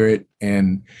then you hear it.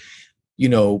 And,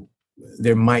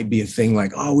 there might be a thing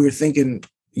like, oh, we were thinking,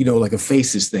 like a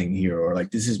Faces thing here, or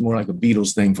like, this is more like a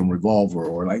Beatles thing from Revolver,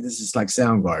 or like, this is like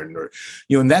Soundgarden, or,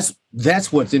 and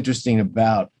that's what's interesting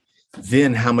about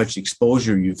then how much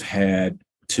exposure you've had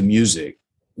to music,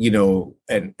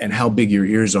 and how big your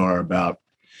ears are about,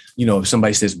 if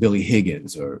somebody says Billy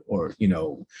Higgins or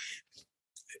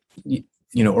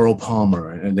Earl Palmer,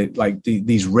 and they, like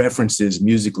these references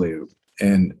musically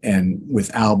and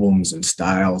with albums and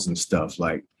styles and stuff,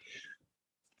 like,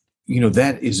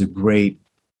 that is a great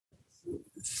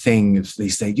thing. If they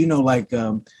say, like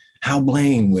Hal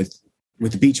Blaine with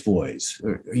the Beach Boys,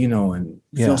 or, and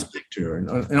Phil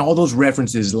Spector and all those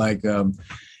references, like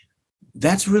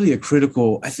that's really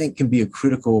I think can be a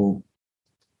critical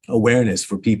awareness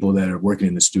for people that are working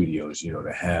in the studios,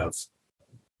 to have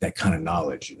that kind of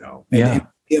knowledge, and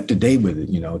be up to date with it,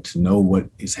 to know what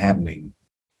is happening.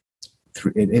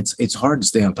 It's hard to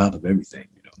stay on top of everything,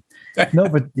 No,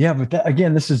 but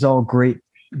again, this is all great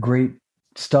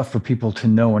stuff for people to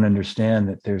know and understand,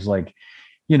 that there's like,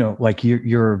 like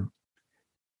you're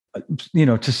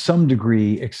to some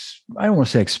degree, I don't want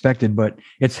to say expected, but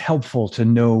it's helpful to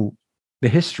know the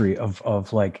history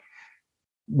of like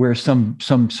where some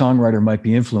songwriter might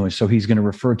be influenced. So he's going to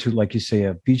refer to, like you say,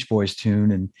 a Beach Boys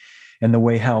tune and the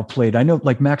way Hal played. I know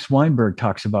like Max Weinberg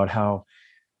talks about how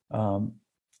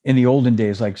in the olden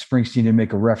days, like Springsteen did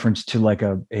make a reference to like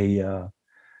a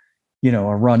you know,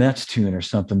 a Ronettes tune or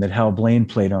something that Hal Blaine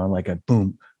played on, like a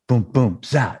boom, boom, boom,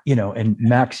 zah, you know, and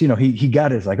Max, you know, he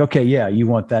got it. It's like, okay, yeah, you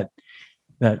want that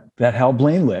Hal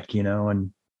Blaine lick, you know,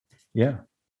 and yeah.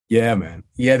 Yeah, man.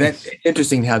 Yeah, that's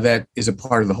interesting how that is a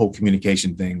part of the whole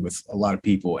communication thing with a lot of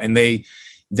people. And they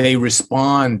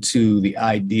respond to the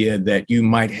idea that you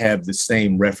might have the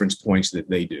same reference points that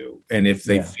they do. And if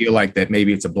they feel like that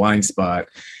maybe it's a blind spot,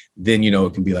 then, you know,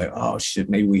 it can be like, oh shit,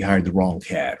 maybe we hired the wrong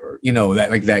cat, or, you know,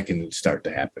 that can start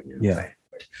to happen. You know? Yeah.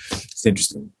 It's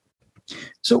interesting.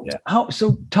 So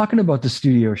so talking about the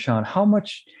studio, Sean, how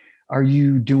much are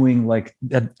you doing like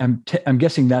that? I'm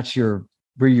guessing that's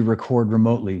where you record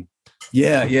remotely.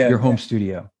 Yeah. Your home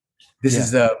studio. This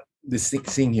is this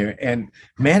thing here. And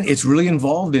man, it's really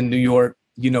involved in New York,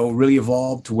 you know, really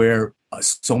evolved to where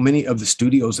so many of the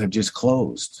studios have just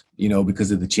closed, you know,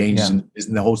 because of the changes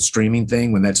in the whole streaming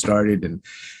thing when that started,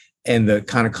 and the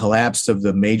kind of collapse of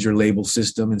the major label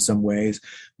system in some ways.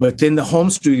 But then the home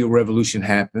studio revolution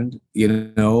happened,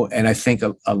 you know, and I think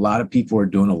a lot of people are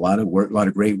doing a lot of work, a lot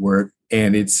of great work.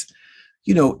 And it's,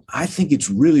 you know, I think it's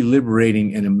really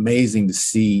liberating and amazing to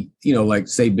see, you know, like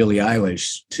say Billie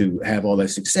Eilish to have all that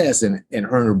success, and her and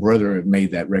her brother have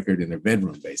made that record in their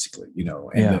bedroom, basically, you know.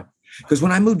 And because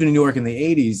when I moved to New York in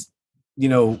the 80s, you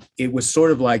know, it was sort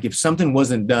of like if something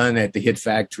wasn't done at the Hit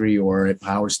Factory or at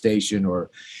Power Station, or,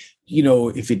 you know,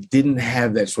 if it didn't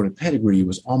have that sort of pedigree, it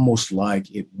was almost like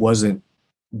it wasn't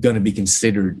going to be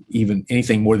considered even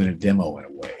anything more than a demo in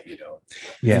a way, you know.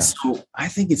 Yeah. And so I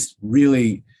think it's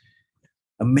really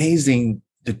amazing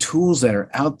the tools that are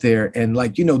out there. And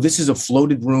like, you know, this is a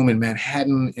floated room in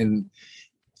Manhattan,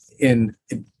 and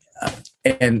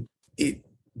it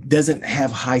doesn't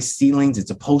have high ceilings. It's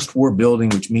a post-war building,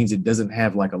 which means it doesn't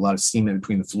have like a lot of cement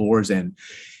between the floors, and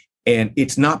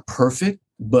it's not perfect,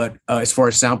 but as far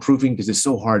as soundproofing, because it's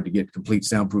so hard to get complete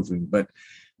soundproofing, but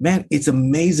man, it's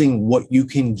amazing what you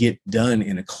can get done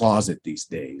in a closet these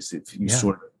days. If you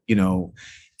sort of, you know,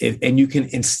 and you can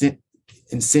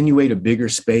insinuate a bigger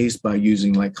space by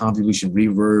using like convolution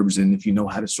reverbs. And if you know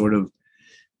how to sort of,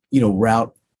 you know,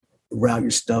 route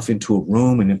your stuff into a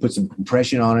room and then put some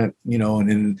compression on it, you know, and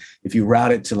then if you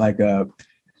route it to like a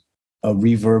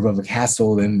reverb of a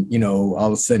castle, then, you know, all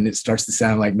of a sudden it starts to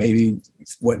sound like maybe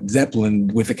what Zeppelin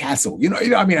with a castle, you know,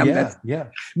 I mean,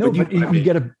 no, but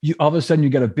you all of a sudden you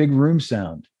get a big room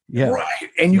sound. Yeah. Right.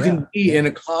 And you can be in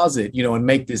a closet, you know, and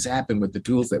make this happen with the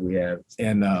tools that we have.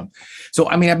 And so,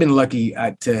 I mean, I've been lucky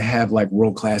to have like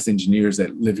world-class engineers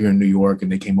that live here in New York,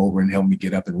 and they came over and helped me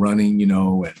get up and running, you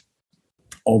know, and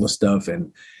all the stuff.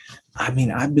 And I mean,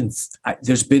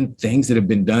 there's been things that have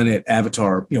been done at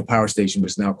Avatar, you know, Power Station,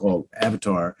 which is now called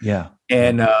Avatar. Yeah.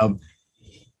 And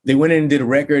they went in and did a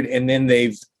record, and then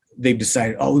they've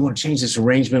decided, oh, we want to change this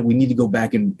arrangement. We need to go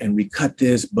back and recut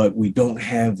this, but we don't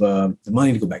have the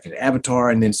money to go back into Avatar.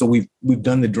 And then so we've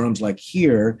done the drums like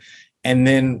here. And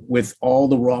then with all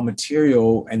the raw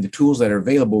material and the tools that are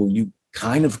available, you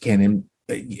kind of can,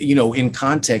 you know, in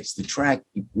context, the track,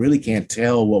 you really can't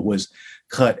tell what was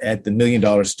cut at the $1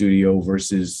 million studio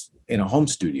versus in a home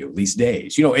studio these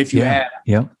days. You know, if you have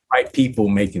right people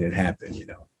making it happen, you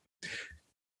know,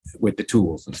 with the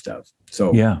tools and stuff.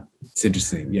 So it's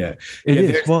interesting. Yeah, it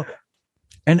is. Well,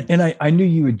 and I knew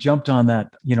you had jumped on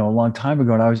that, you know, a long time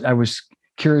ago, and I was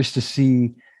curious to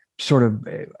see sort of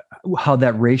how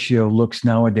that ratio looks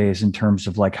nowadays in terms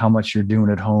of like how much you're doing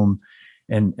at home,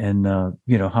 and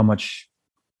you know, how much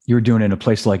you're doing in a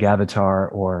place like Avatar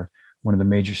or one of the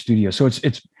major studios. So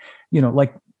it's you know,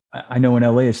 like I know in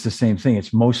LA it's the same thing.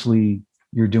 It's mostly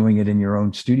you're doing it in your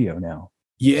own studio now.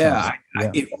 Yeah,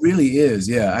 it really is.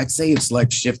 Yeah, I'd say it's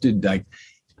like shifted like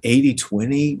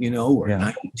 80-20, you know, or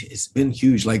 90. It's been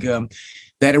huge. Like that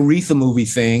Aretha movie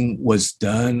thing was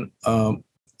done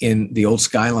in the old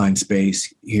Skyline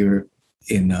space here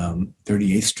in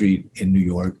 38th Street in New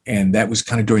York. And that was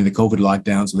kind of during the COVID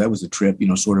lockdown. So that was a trip, you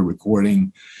know, sort of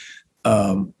recording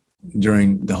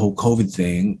during the whole COVID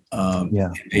thing.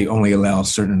 They only allow a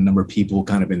certain number of people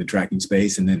kind of in the tracking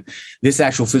space. And then this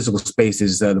actual physical space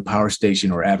is the Power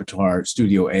Station or Avatar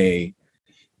Studio A.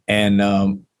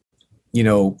 And, you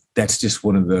know, that's just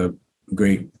one of the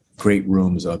great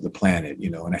rooms of the planet, you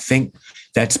know. And I think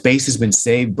that space has been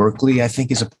saved. Berkeley, I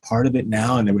think, is a part of it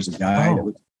now. And there was a guy that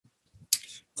was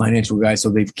financial guy.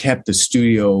 So they've kept the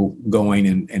studio going,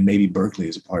 and maybe Berkeley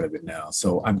is a part of it now.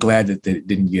 So I'm glad that it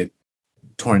didn't get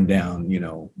torn down, you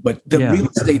know. But the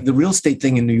real estate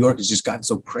thing in New York has just gotten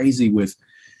so crazy with,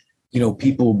 you know,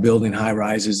 people building high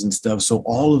rises and stuff. So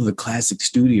all of the classic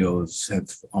studios have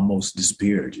almost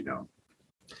disappeared, you know.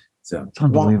 So it's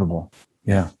unbelievable.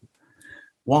 Yeah.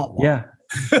 Wah, wah. Yeah.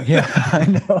 Yeah, I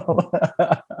know.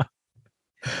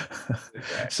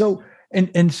 So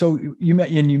so you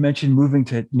mentioned moving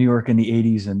to New York in the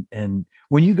 80s, and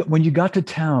when you got to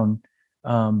town,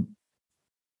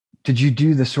 did you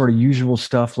do the sort of usual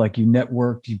stuff, like you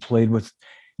networked, you played with,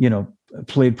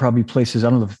 played probably places, I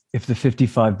don't know if the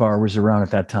 55 bar was around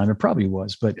at that time, it probably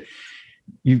was, but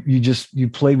you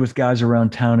played with guys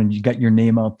around town and you got your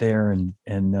name out there and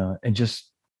just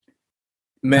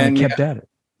kept at it.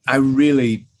 I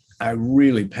really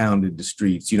pounded the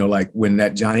streets, like when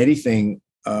that John Eddie thing,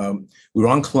 we were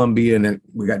on Columbia and then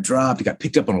we got dropped, it got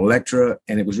picked up on Elektra,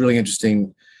 and it was really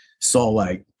interesting. Saw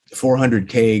like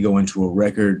 400K go into a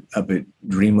record up at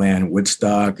Dreamland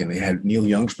Woodstock, and they had Neil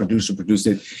Young's producer produced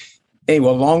it.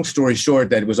 Anyway, long story short,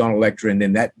 that it was on Elektra, and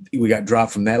then that we got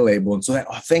dropped from that label. And so that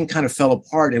thing kind of fell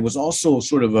apart. It was also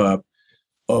sort of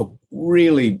a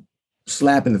really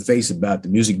slap in the face about the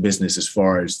music business as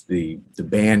far as the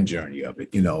band journey of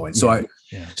it, And so I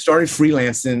started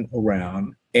freelancing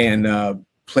around and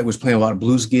was playing a lot of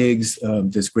blues gigs.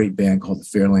 This great band called the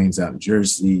Fairlanes out in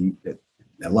Jersey that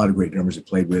a lot of great drummers have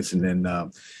played with. And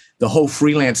then the whole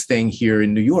freelance thing here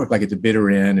in New York, like at the Bitter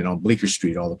End and on Bleecker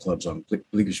Street, all the clubs on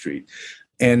Bleecker Street.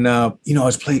 And, got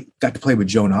to play with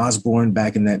Joan Osborne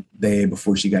back in that day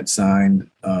before she got signed,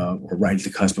 or right at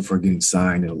the cusp of her getting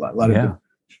signed. And a lot of it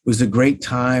was a great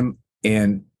time.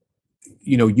 And,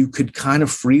 you could kind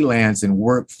of freelance and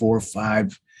work 4,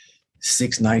 5,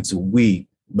 6 nights a week,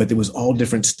 but there was all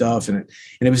different stuff. And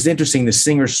it was interesting, the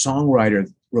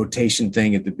singer-songwriter rotation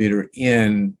thing at the Bitter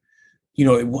End,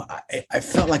 I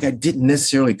felt like I didn't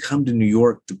necessarily come to New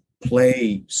York to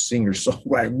play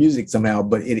singer-songwriter music somehow,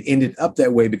 but it ended up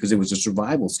that way because it was a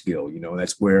survival skill.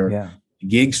 That's where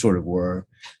gigs sort of were.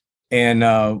 And,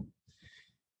 and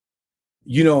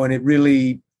it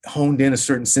really honed in a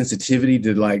certain sensitivity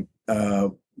to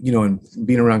and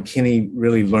being around Kenny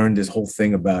really learned this whole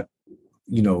thing about,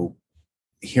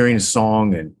 hearing a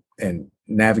song and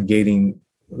navigating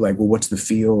like, well, what's the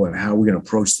feel and how are we going to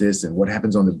approach this and what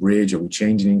happens on the bridge? Are we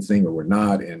changing anything or we're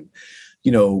not? And,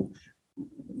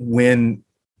 when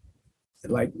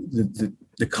like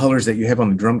the colors that you have on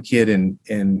the drum kit and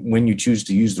when you choose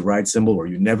to use the ride cymbal or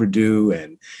you never do.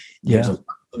 And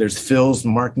there's fills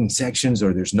marking sections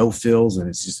or there's no fills. And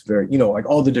it's just very, like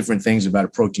all the different things about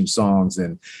approaching songs.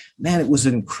 And man, it was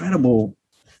an incredible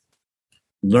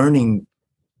learning,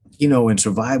 in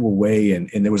survival way. And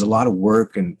there was a lot of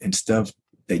work and stuff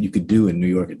that you could do in New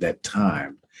York at that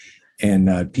time,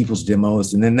 and people's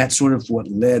demos. And then that's sort of what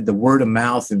led the word of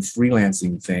mouth and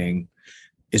freelancing thing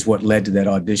is what led to that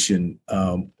audition.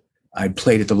 I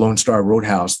played at the Lone Star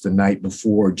Roadhouse the night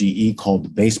before GE called the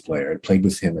bass player. I played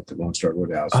with him at the Lone Star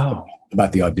Roadhouse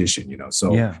about the audition,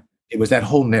 So it was that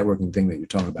whole networking thing that you're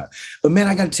talking about. But man,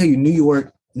 I got to tell you, New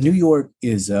York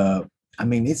is,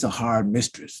 it's a hard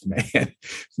mistress, man.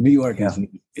 New York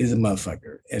is a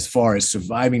motherfucker as far as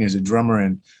surviving as a drummer,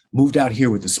 and moved out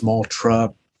here with a small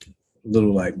truck,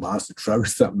 little like monster truck or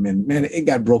something. And man, it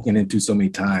got broken into so many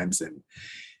times. And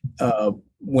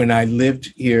when I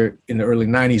lived here in the early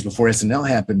 90s before SNL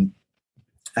happened,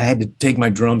 I had to take my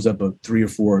drums up a three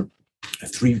floor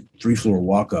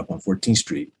walk up on 14th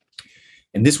Street.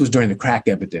 And this was during the crack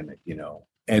epidemic,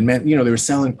 and man, they were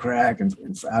selling crack and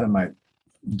out of my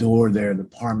door there, the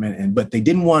apartment. But they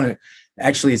didn't want to,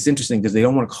 actually, it's interesting because they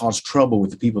don't want to cause trouble with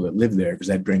the people that live there because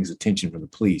that brings attention from the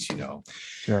police,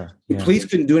 Sure. The police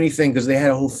couldn't do anything because they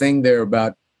had a whole thing there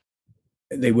about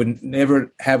they would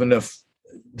never have enough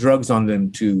drugs on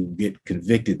them to get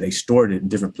convicted. They stored it in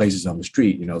different places on the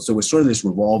street, So it was sort of this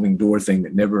revolving door thing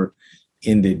that never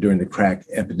ended during the crack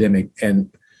epidemic.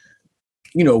 And,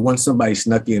 once somebody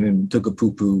snuck in and took a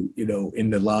poo-poo, in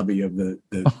the lobby of the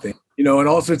thing, and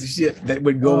all sorts of shit that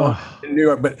would go on in New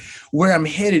York. But where I'm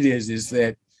headed is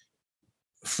that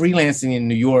freelancing in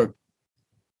New York,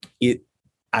 you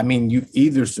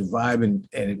either survive and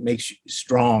it makes you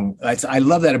strong. I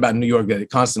love that about New York, that it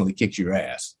constantly kicks your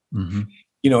ass. Mm-hmm.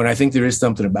 And I think there is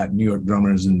something about New York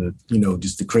drummers and the,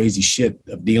 just the crazy shit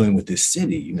of dealing with this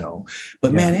city,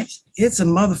 But man, it's a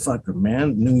motherfucker,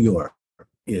 man. New York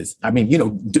is,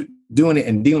 doing it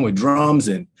and dealing with drums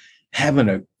and having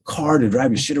a car to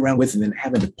drive your shit around with, and then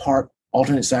having to park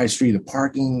alternate side street, the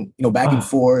parking, back and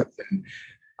forth. And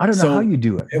I don't know how you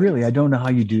do it. Really, I don't know how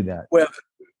you do that. Well,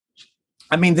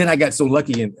 then I got so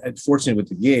lucky and fortunate with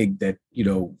the gig that,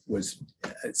 was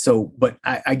so, but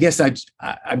I guess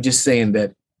I'm just saying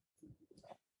that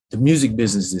the music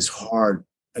business is hard,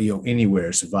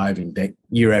 anywhere, surviving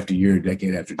year after year,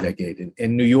 decade after decade. And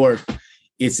in New York,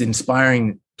 it's an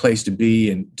inspiring place to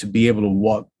be, and to be able to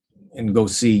walk and go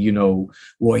see,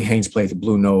 Roy Haynes play at the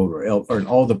Blue Note or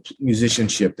all the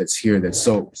musicianship that's here, that's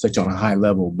such on a high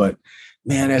level. But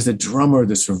man, as a drummer,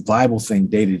 the survival thing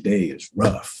day to day is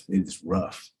rough. It's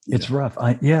rough. It's rough.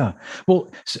 Yeah. Well,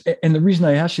 and the reason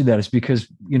I asked you that is because,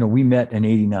 we met in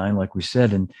 '89, like we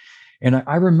said, and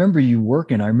I remember you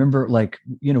working. I remember, like,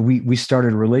 we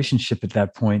started a relationship at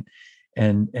that point,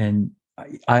 and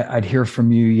I'd hear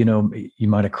from you. You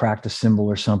might have cracked a cymbal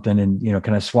or something, and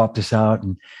can I swap this out?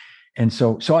 And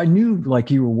so I knew, like,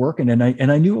 you were working, and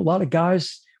I knew a lot of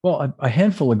guys. Well, a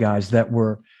handful of guys that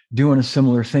were doing a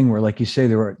similar thing, where, like you say,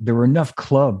 there were enough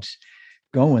clubs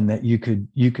going that you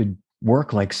could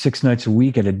work like 6 nights a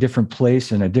week at a different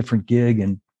place and a different gig.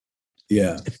 And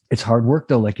yeah, it's hard work,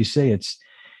 though. Like you say, it's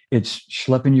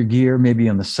schlepping your gear, maybe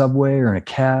on the subway or in a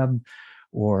cab,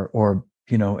 or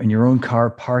in your own car,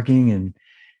 parking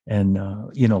and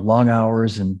long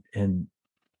hours, and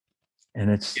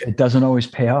it doesn't always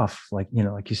pay off. Like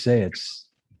you say,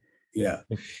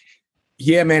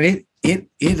 yeah, man.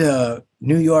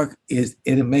 New York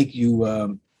it'll make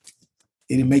you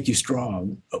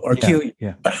strong or kill you.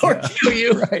 Yeah. Or kill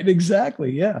you. Right.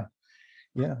 Exactly. Yeah.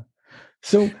 Yeah.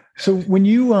 So when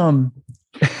you,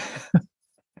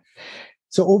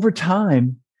 so over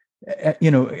time,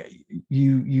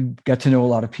 you got to know a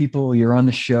lot of people, you're on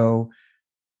the show,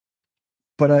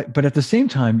 but at the same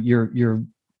time, you're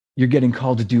getting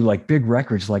called to do like big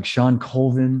records, like Sean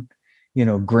Colvin,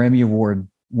 Grammy Award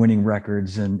winning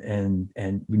records, and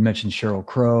we mentioned Sheryl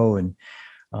Crow, and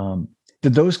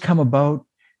did those come about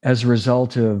as a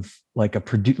result of like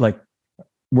like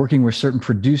working with certain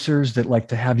producers that like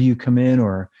to have you come in,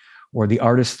 or the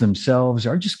artists themselves?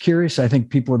 I'm just curious. I think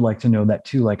people would like to know that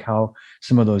too, like how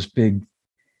some of those big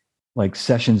like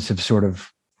sessions have sort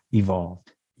of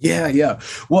evolved. Yeah.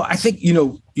 Well, I think,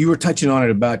 you were touching on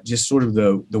it about just sort of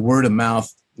the word of mouth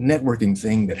networking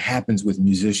thing that happens with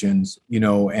musicians,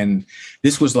 and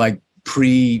this was like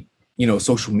pre,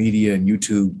 social media and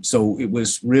YouTube. So it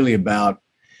was really about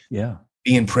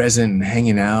being present and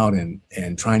hanging out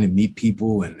and trying to meet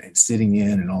people and sitting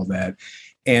in and all that.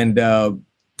 And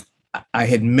I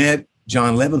had met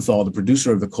John Leventhal, the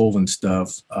producer of the Colvin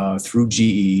stuff, through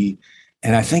GE.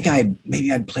 And I think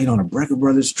I'd played on a Brecker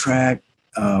Brothers track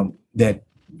that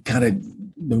kind of,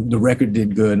 the record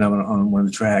did good on one of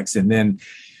the tracks. And then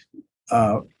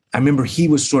I remember he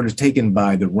was sort of taken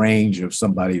by the range of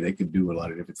somebody that could do a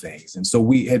lot of different things. And so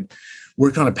we had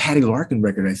worked on a Patty Larkin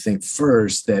record, I think,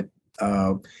 first, that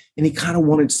and he kind of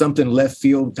wanted something left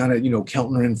field, kind of,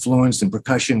 Keltner influence and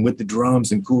percussion with the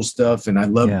drums and cool stuff. And I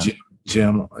love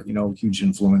Jim, huge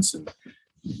influence and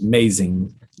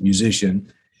amazing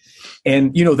musician.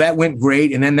 And, that went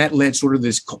great. And then that led sort of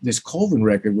this Colvin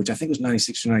record, which I think was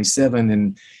 96 or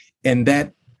 97. And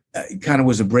that kind of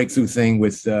was a breakthrough thing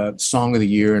with Song of the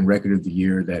Year and Record of the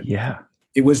Year.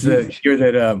 It was the year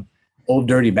that Old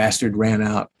Dirty Bastard ran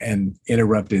out and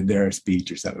interrupted their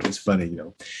speech or something. It was funny,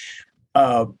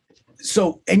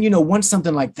 So, and, once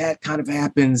something like that kind of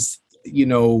happens,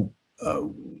 the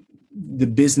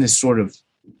business sort of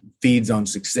feeds on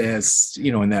success,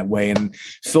 in that way. And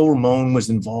Phil Ramone was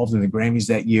involved in the Grammys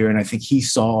that year. And I think he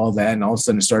saw all that and all of a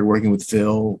sudden started working with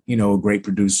Phil, a great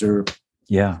producer.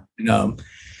 Yeah.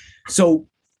 So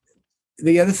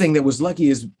the other thing that was lucky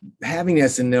is having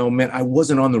SNL meant I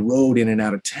wasn't on the road in and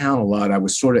out of town a lot. I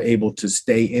was sort of able to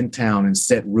stay in town and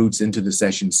set roots into the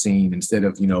session scene instead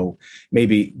of,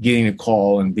 maybe getting a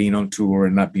call and being on tour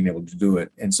and not being able to do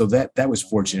it. And so that was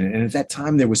fortunate. And at that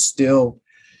time, there was still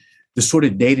the sort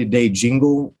of day-to-day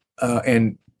jingle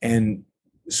and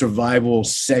survival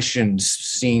session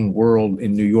scene world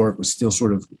in New York was still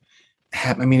sort of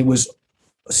happening. I mean, it was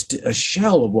a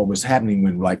shell of what was happening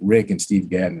when like Rick and Steve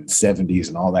Gadd in the 70s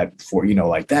and all that before,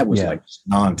 like that was like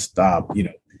nonstop,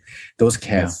 those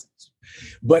cats. Yeah.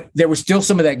 But there was still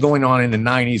some of that going on in the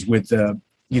 90s with,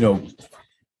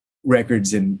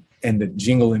 records and the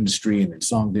jingle industry and the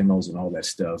song demos and all that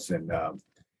stuff. And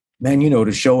man,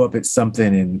 to show up at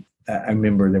something, and I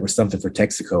remember there was something for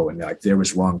Texaco, and like there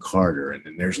was Ron Carter, and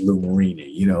then there's Lou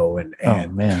Marini, and oh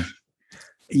man,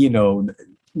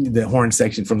 the horn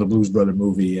section from the Blues Brother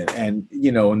movie, and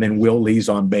then Will Lee's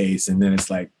on bass, and then it's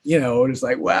like, it's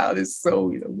like, wow, this is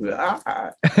so,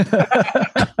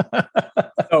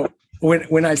 So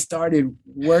when I started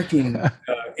working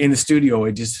in the studio,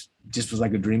 it just was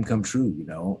like a dream come true,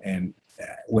 and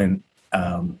when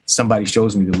somebody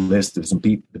shows me the list of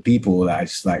the people, I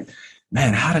just like,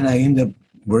 man, how did I end up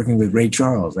working with Ray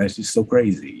Charles? That's just so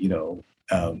crazy,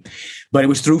 but it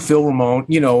was through Phil Ramone,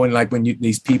 and like when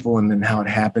these people, and then how it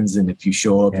happens, and if you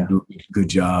show up and do a good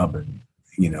job, and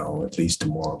it leads to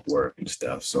more work and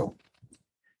stuff. So,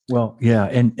 well, yeah,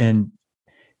 and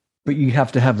but you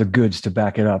have to have the goods to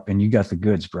back it up, and you got the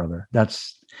goods, brother.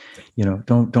 That's,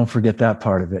 don't forget that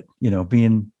part of it.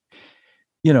 Being,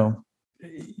 you know,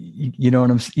 you know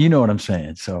what I'm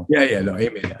saying. So yeah, no,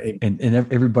 amen. yeah. And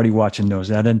everybody watching knows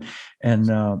that.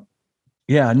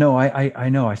 Yeah, no, I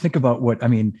know. I think about what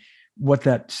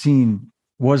that scene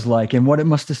was like, and what it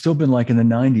must have still been like in the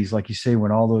 90s, like you say, when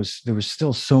there was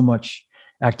still so much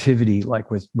activity,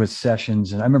 like with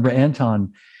sessions. And I remember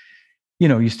Anton,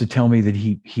 used to tell me that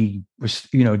he was,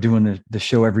 doing the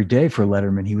show every day for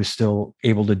Letterman. He was still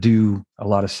able to do a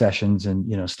lot of sessions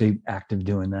and, stay active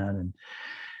doing that. And,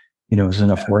 it was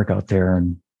enough work out there.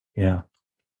 And yeah.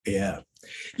 Yeah.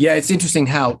 It's interesting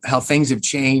how things have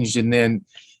changed. And then,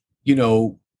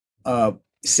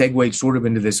 segued sort of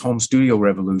into this home studio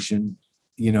revolution,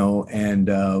 and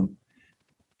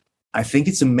I think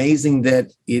it's amazing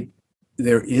that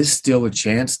there is still a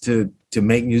chance to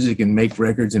make music and make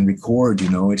records and record.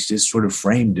 It's just sort of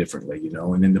framed differently,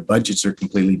 and then the budgets are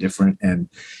completely different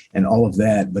and all of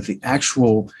that. But the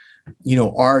actual,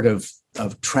 art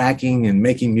of tracking and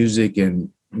making music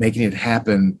and making it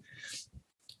happen,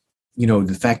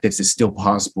 the fact that it's still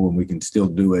possible and we can still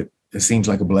do it, it seems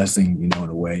like a blessing, in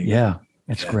a way. Yeah,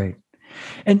 it's great.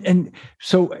 And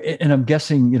so, and I'm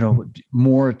guessing,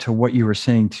 more to what you were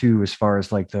saying too, as far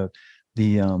as like the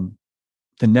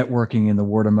networking and the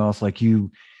word of mouth, you're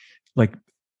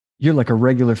like a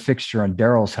regular fixture on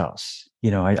Daryl's house.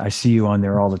 I see you on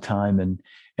there all the time.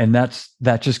 And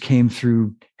that just came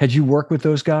through. Had you worked with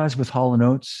those guys with Hall &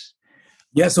 Oates?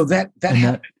 Yeah. So that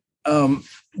happened.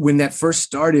 When that first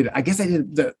started, I guess I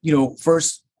did the,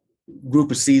 first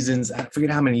group of seasons, I forget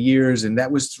how many years. And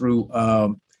that was through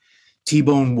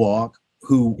T-Bone Walk,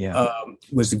 who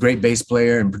was a great bass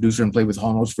player and producer and played with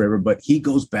Hall & Oates forever. But he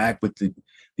goes back with the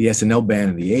SNL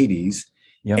band in the 80s.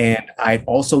 Yep. And I've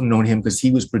also known him because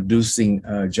he was producing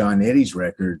John Eddie's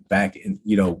record back in,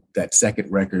 that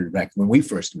second record back when we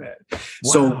first met.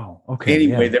 Wow. So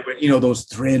anyway, there were, those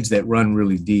threads that run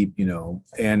really deep,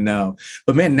 and,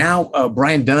 but man, now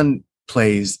Brian Dunn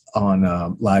plays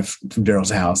on live from Daryl's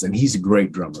house, and he's a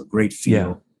great drummer, great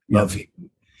feel, love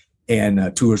him,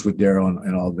 and tours with Daryl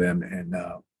and all of them. And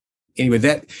anyway,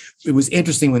 it was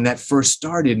interesting when that first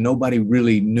started. Nobody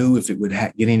really knew if it would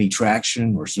get any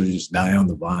traction or sort of just die on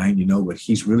the vine, but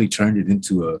he's really turned it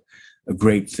into a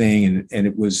great thing. And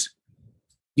it was,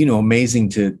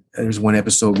 amazing there's one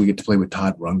episode we get to play with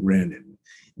Todd Rundgren and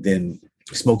then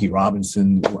Smokey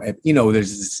Robinson,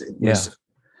 there's this,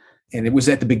 and it was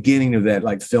at the beginning of that,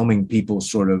 like filming people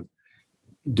sort of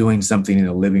doing something in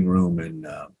a living room. And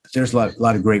there's a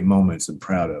lot of great moments I'm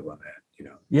proud of on that.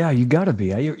 Yeah, you got to be.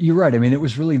 You're right. I mean, it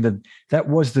was really that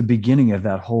was the beginning of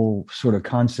that whole sort of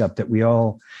concept that we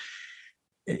all,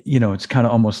 it's kind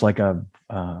of almost like a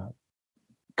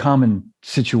common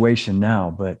situation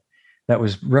now, but that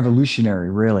was revolutionary,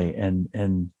 really,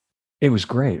 and it was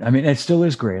great. I mean, it still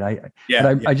is great.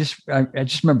 I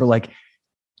just remember, like,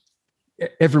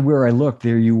 everywhere I looked,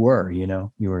 there you were.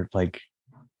 You were like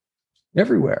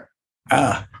everywhere.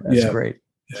 That's great.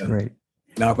 That's great.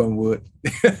 Knock on wood.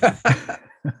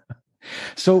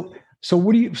 So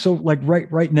what do you, like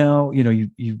right now, do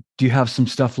you have some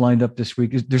stuff lined up this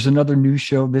week? There's another new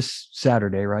show this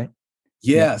Saturday, right?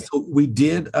 Yeah. So we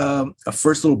did a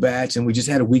first little batch and we just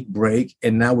had a week break,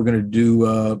 and now we're going to do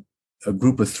a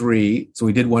group of 3. So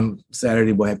we did one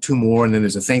Saturday, we'll have 2 more, and then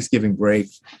there's a Thanksgiving break.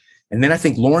 And then I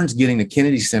think Lauren's getting the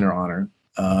Kennedy Center honor,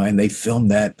 and they filmed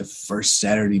that the first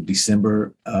Saturday of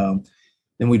December. Then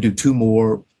we do 2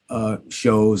 more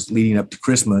shows leading up to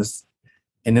Christmas.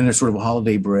 And then there's sort of a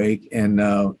holiday break. And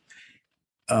I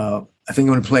think I'm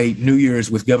going to play New Year's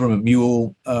with Government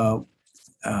Mule.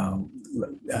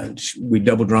 We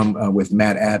double drum with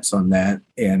Matt Apps on that.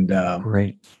 And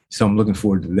great. So I'm looking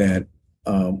forward to that,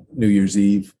 New Year's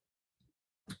Eve.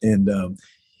 And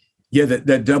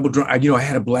that double drum, I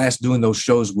had a blast doing those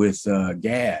shows with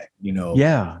Gad,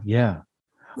 Yeah.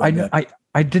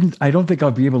 I don't think I'll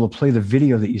be able to play the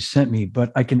video that you sent me,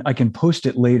 but I can post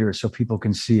it later so people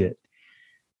can see it.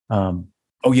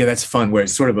 That's fun, where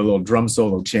it's sort of a little drum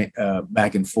solo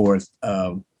back and forth.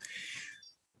 And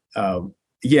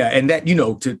that,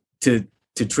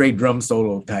 to trade drum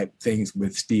solo type things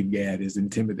with Steve Gadd is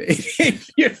intimidating.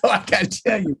 I gotta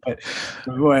tell you, but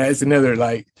boy, that's another,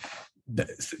 like,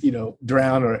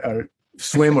 drown or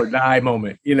swim or die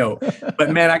moment,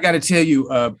 But man, I got to tell you,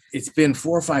 it's been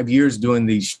 4 or 5 years doing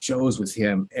these shows with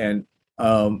him, and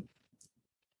talking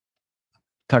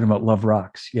about Love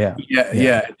Rocks, yeah,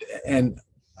 and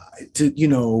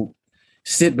to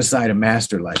sit beside a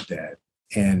master like that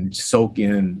and soak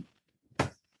in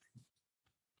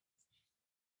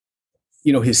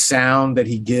his sound that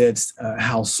he gets,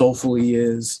 how soulful he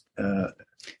is,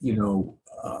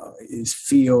 his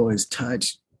feel, his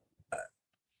touch.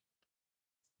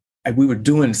 We were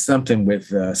doing something with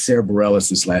Sarah Bareilles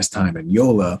this last time, and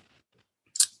Yola,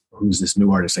 who's this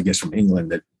new artist, I guess, from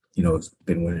England that, has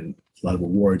been winning a lot of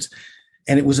awards.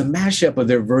 And it was a mashup of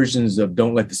their versions of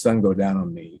Don't Let the Sun Go Down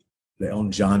on Me, the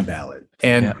Elton John ballad.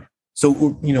 And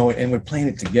so, and we're playing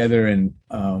it together, and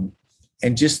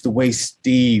just the way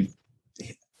Steve,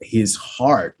 his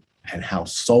heart and how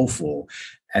soulful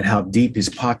and how deep his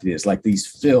pocket is, like these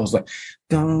fills, like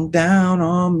 "Come down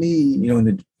on me," and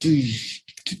the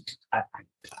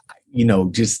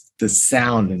just the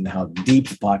sound and how deep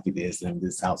the pocket is, and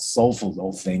this how soulful the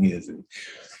whole thing is, and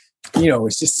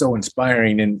it's just so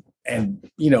inspiring,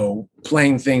 and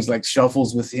playing things like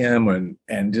shuffles with him,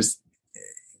 and just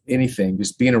anything,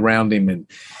 just being around him, and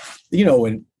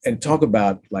and talk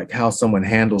about like how someone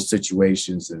handles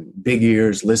situations, and big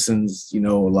ears, listens, a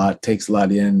lot, takes a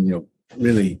lot in,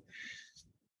 really.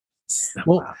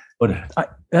 Well,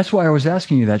 that's why I was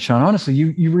asking you that, Sean. Honestly,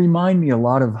 you remind me a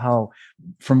lot of how,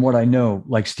 from what I know,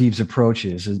 like Steve's approach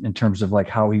is in terms of like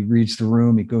how he reads the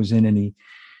room. He goes in and he,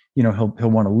 he'll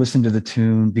want to listen to the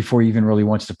tune before he even really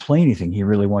wants to play anything. He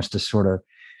really wants to sort of,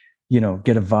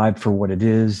 get a vibe for what it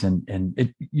is.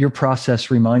 And your process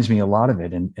reminds me a lot of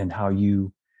it, and how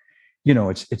you,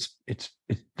 it's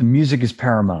the music is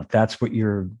paramount. That's what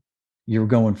you're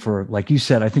going for. Like you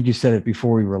said, I think you said it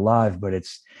before we were live, but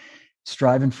it's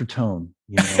striving for tone.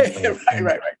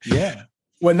 Right. Yeah.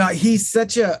 Well, now he's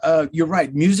such you're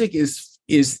right. Music is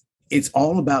it's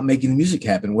all about making the music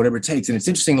happen, whatever it takes. And it's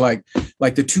interesting, like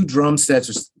the two drum sets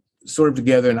are sort of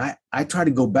together. And I try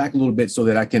to go back a little bit so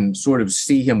that I can sort of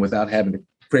see him without having to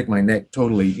break my neck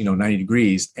totally, 90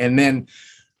 degrees. And then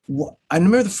I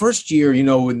remember the first year,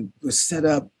 when it was set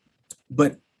up,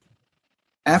 but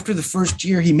after the first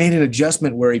year, he made an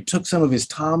adjustment where he took some of his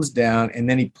toms down, and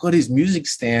then he put his music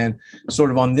stand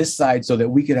sort of on this side so that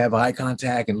we could have eye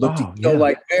contact and look,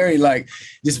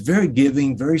 just very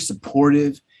giving, very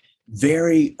supportive,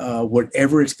 very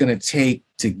whatever it's going to take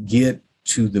to get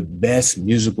to the best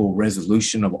musical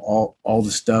resolution of all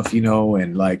the stuff,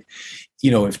 and like,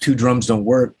 if two drums don't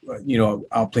work,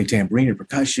 I'll play tambourine or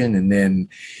percussion. And then,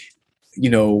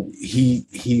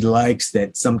 he likes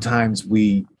that sometimes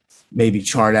we maybe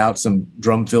chart out some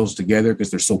drum fills together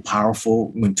because they're so powerful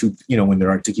when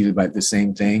they're articulated by the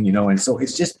same thing, and so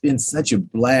it's just been such a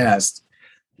blast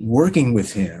working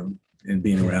with him and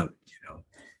being around him,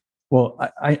 Well,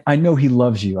 I know he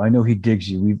loves you. I know he digs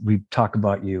you. We talk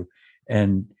about you,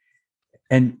 and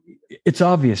it's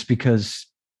obvious because,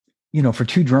 for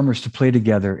two drummers to play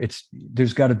together,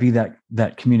 there's got to be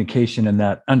that communication and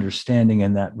that understanding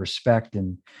and that respect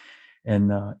and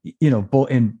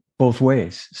both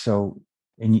ways. So,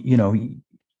 and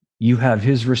you have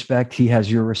his respect, he has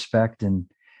your respect, and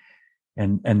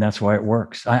that's why it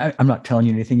works. I'm not telling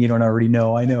you anything you don't already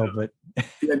know. I know, but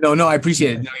no, I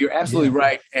appreciate it. No, you're absolutely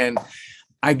right. And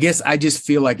I guess I just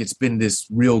feel like it's been this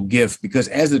real gift because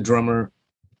as a drummer,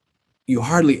 you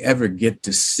hardly ever get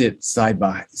to sit side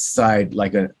by side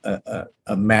like a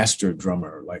master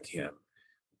drummer like him,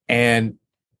 and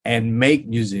make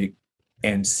music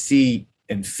and see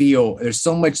and feel. There's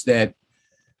so much that,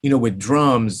 with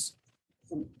drums,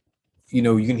 you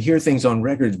can hear things on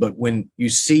records, but when you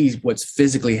see what's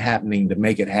physically happening to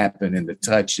make it happen, and the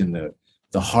touch and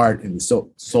the heart and the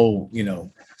soul, so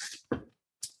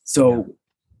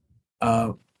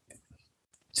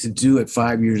to do it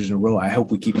 5 years in a row, I hope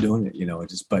we keep doing it,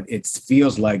 but it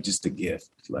feels like just a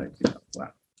gift. Like,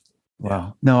 wow.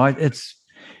 Wow. No,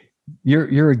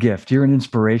 you're a gift. You're an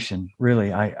inspiration,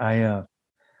 really. I've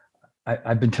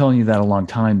been telling you that a long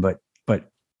time, but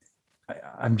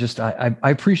I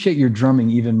appreciate your drumming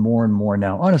even more and more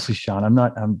now. Honestly, Sean, I'm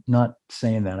not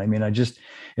saying that. I mean,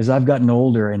 as I've gotten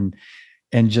older and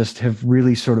just have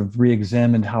really sort of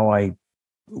re-examined how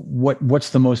what's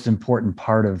the most important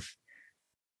part of,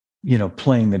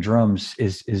 playing the drums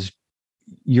is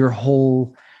your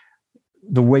whole,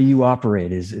 the way you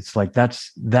operate it's like,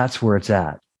 that's where it's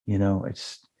at,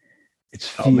 it's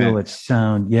feel, it's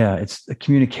sound. Yeah. It's the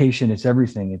communication. It's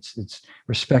everything. It's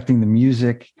respecting the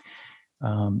music,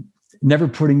 never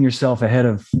putting yourself ahead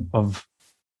of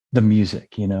the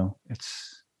music,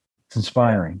 it's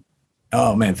inspiring.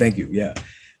 Oh man. Thank you. Yeah.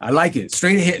 I like it.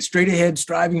 Straight ahead,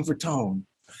 striving for tone.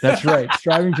 That's right.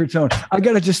 Striving for tone. I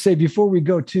got to just say before we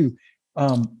go too,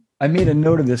 I made a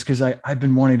note of this because I've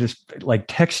been wanting to like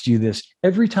text you this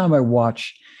every time I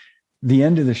watch the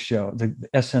end of the show, the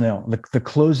SNL, the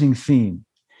closing theme.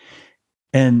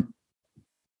 And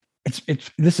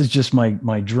this is just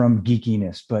my drum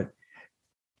geekiness, but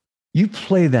you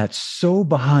play that so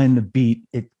behind the beat,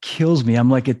 it kills me. I'm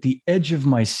like at the edge of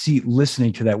my seat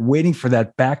listening to that, waiting for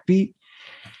that backbeat.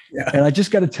 Yeah. And I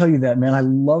just got to tell you that, man, I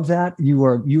love that. You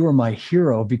are my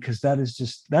hero, because that is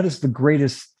the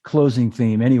greatest closing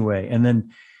theme anyway. And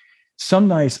then some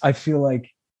nights I feel like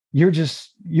you're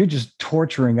just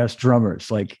torturing us drummers.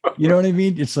 Like, you know what I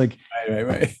mean? It's like,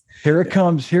 right. Here it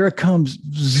comes,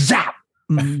 zap.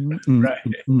 Mm-hmm. Right.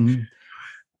 Mm-hmm.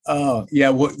 Oh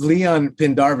yeah. Well, Leon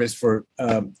Pendarvis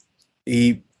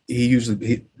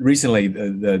recently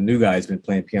the new guy's been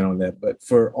playing piano on that, but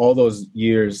for all those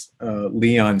years,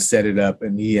 Leon set it up,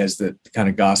 and he has the kind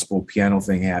of gospel piano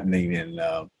thing happening. And,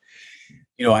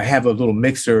 I have a little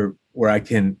mixer where I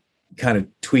can kind of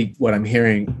tweak what I'm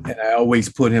hearing, and I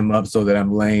always put him up so that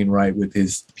I'm laying right with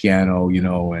his piano,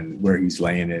 and where he's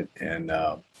laying it. And,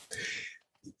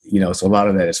 so a lot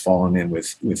of that has fallen in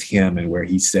with him and where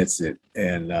he sets it.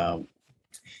 And,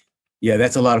 yeah,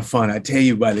 that's a lot of fun. I tell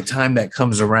you, by the time that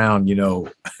comes around,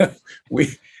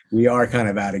 we are kind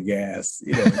of out of gas,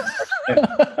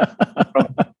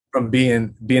 from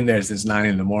being there since 9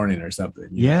 a.m. or something.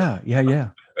 Yeah.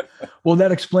 Well,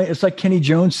 that explains. It's like Kenny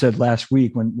Jones said last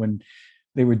week when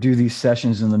they would do these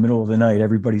sessions in the middle of the night.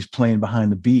 Everybody's playing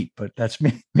behind the beat, but that's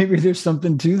maybe there's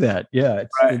something to that. Yeah,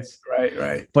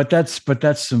 right. But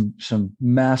that's some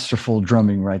masterful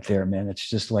drumming right there, man. It's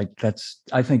just like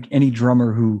I think any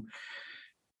drummer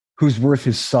who's worth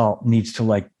his salt needs to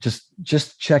like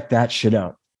just check that shit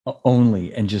out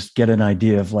only and just get an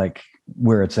idea of like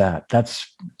where it's at. That's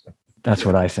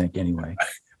what I think anyway.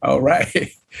 All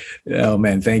right. Oh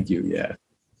man, thank you. Yeah.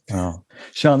 Oh,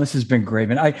 Sean, this has been great,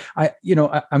 man.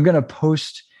 I'm going to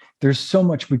post. There's so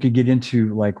much we could get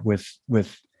into, like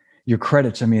with your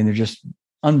credits. I mean, they're just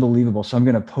unbelievable. So I'm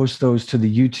going to post those to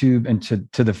the YouTube and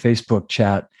to the Facebook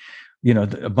chat.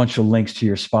 A bunch of links to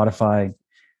your Spotify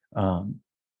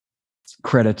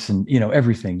credits and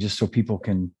everything, just so people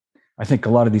can. I think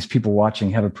a lot of these people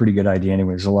watching have a pretty good idea.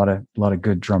 Anyway, there's a lot of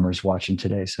good drummers watching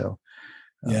today. So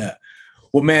yeah.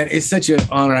 Well, man, it's such an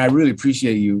honor. I really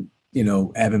appreciate you,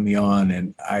 having me on.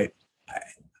 And I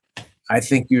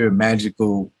think you're a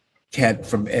magical cat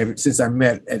since I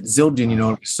met at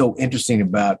Zildjian. It's so interesting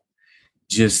about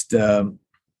just how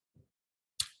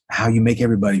you make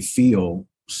everybody feel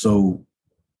so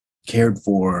cared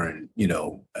for, and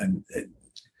and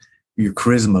your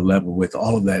charisma level with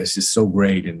all of that is just so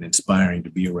great and inspiring to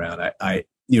be around.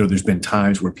 There's been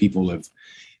times where people have,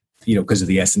 because of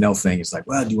the SNL thing, it's like,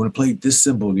 well, do you want to play this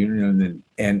cymbal?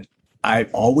 And I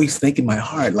always think in my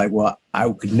heart, like, well, I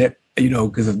could never,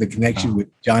 because of the connection with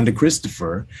John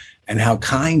DeChristopher and how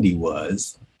kind he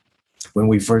was when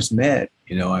we first met.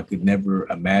 I could never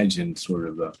imagine sort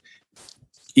of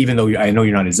even though I know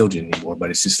you're not a Zildjian anymore, but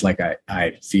it's just like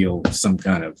I feel some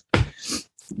kind of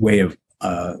way of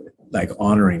like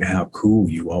honoring how cool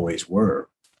you always were.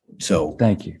 So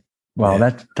thank you. Well,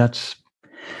 yeah. That's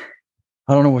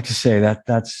I don't know what to say.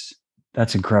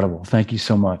 That's incredible. Thank you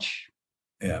so much.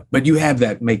 Yeah, but you have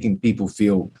that making people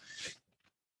feel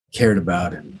cared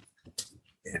about and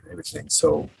everything.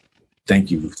 So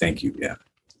thank you. Yeah.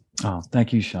 Oh,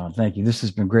 thank you, Sean. Thank you. This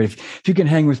has been great. If you can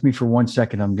hang with me for 1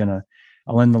 second,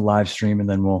 I'll end the live stream and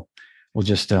then we'll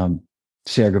just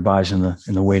say our goodbyes in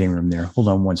the waiting room there. Hold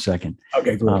on 1 second.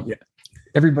 Okay, cool. Yeah.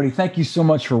 Everybody, thank you so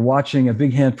much for watching. A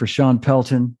big hand for Sean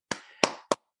Pelton.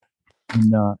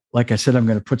 And like I said, I'm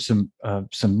going to put some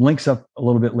links up a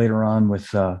little bit later on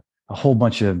with a whole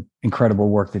bunch of incredible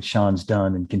work that Sean's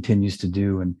done and continues to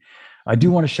do. And I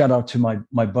do want to shout out to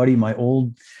my buddy, my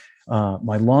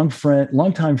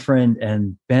longtime friend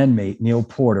and bandmate, Neil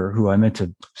Porter, who I meant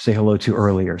to say hello to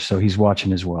earlier. So he's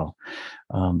watching as well.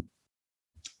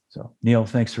 So Neil,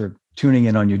 thanks for tuning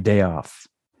in on your day off.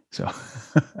 So,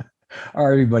 all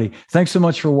right, everybody. Thanks so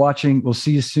much for watching. We'll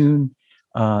see you soon.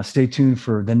 Stay tuned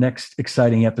for the next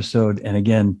exciting episode. And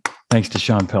again, thanks to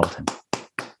Sean Pelton.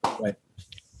 Right.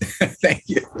 Thank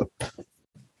you.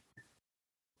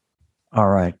 All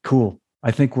right, cool.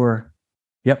 I think we're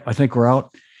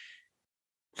out.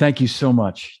 Thank you so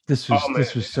much. This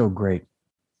was so great.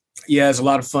 Yeah, it's a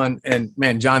lot of fun. And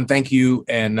man, John, thank you.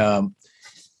 And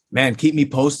man, keep me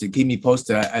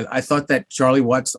posted. I thought that Charlie Watts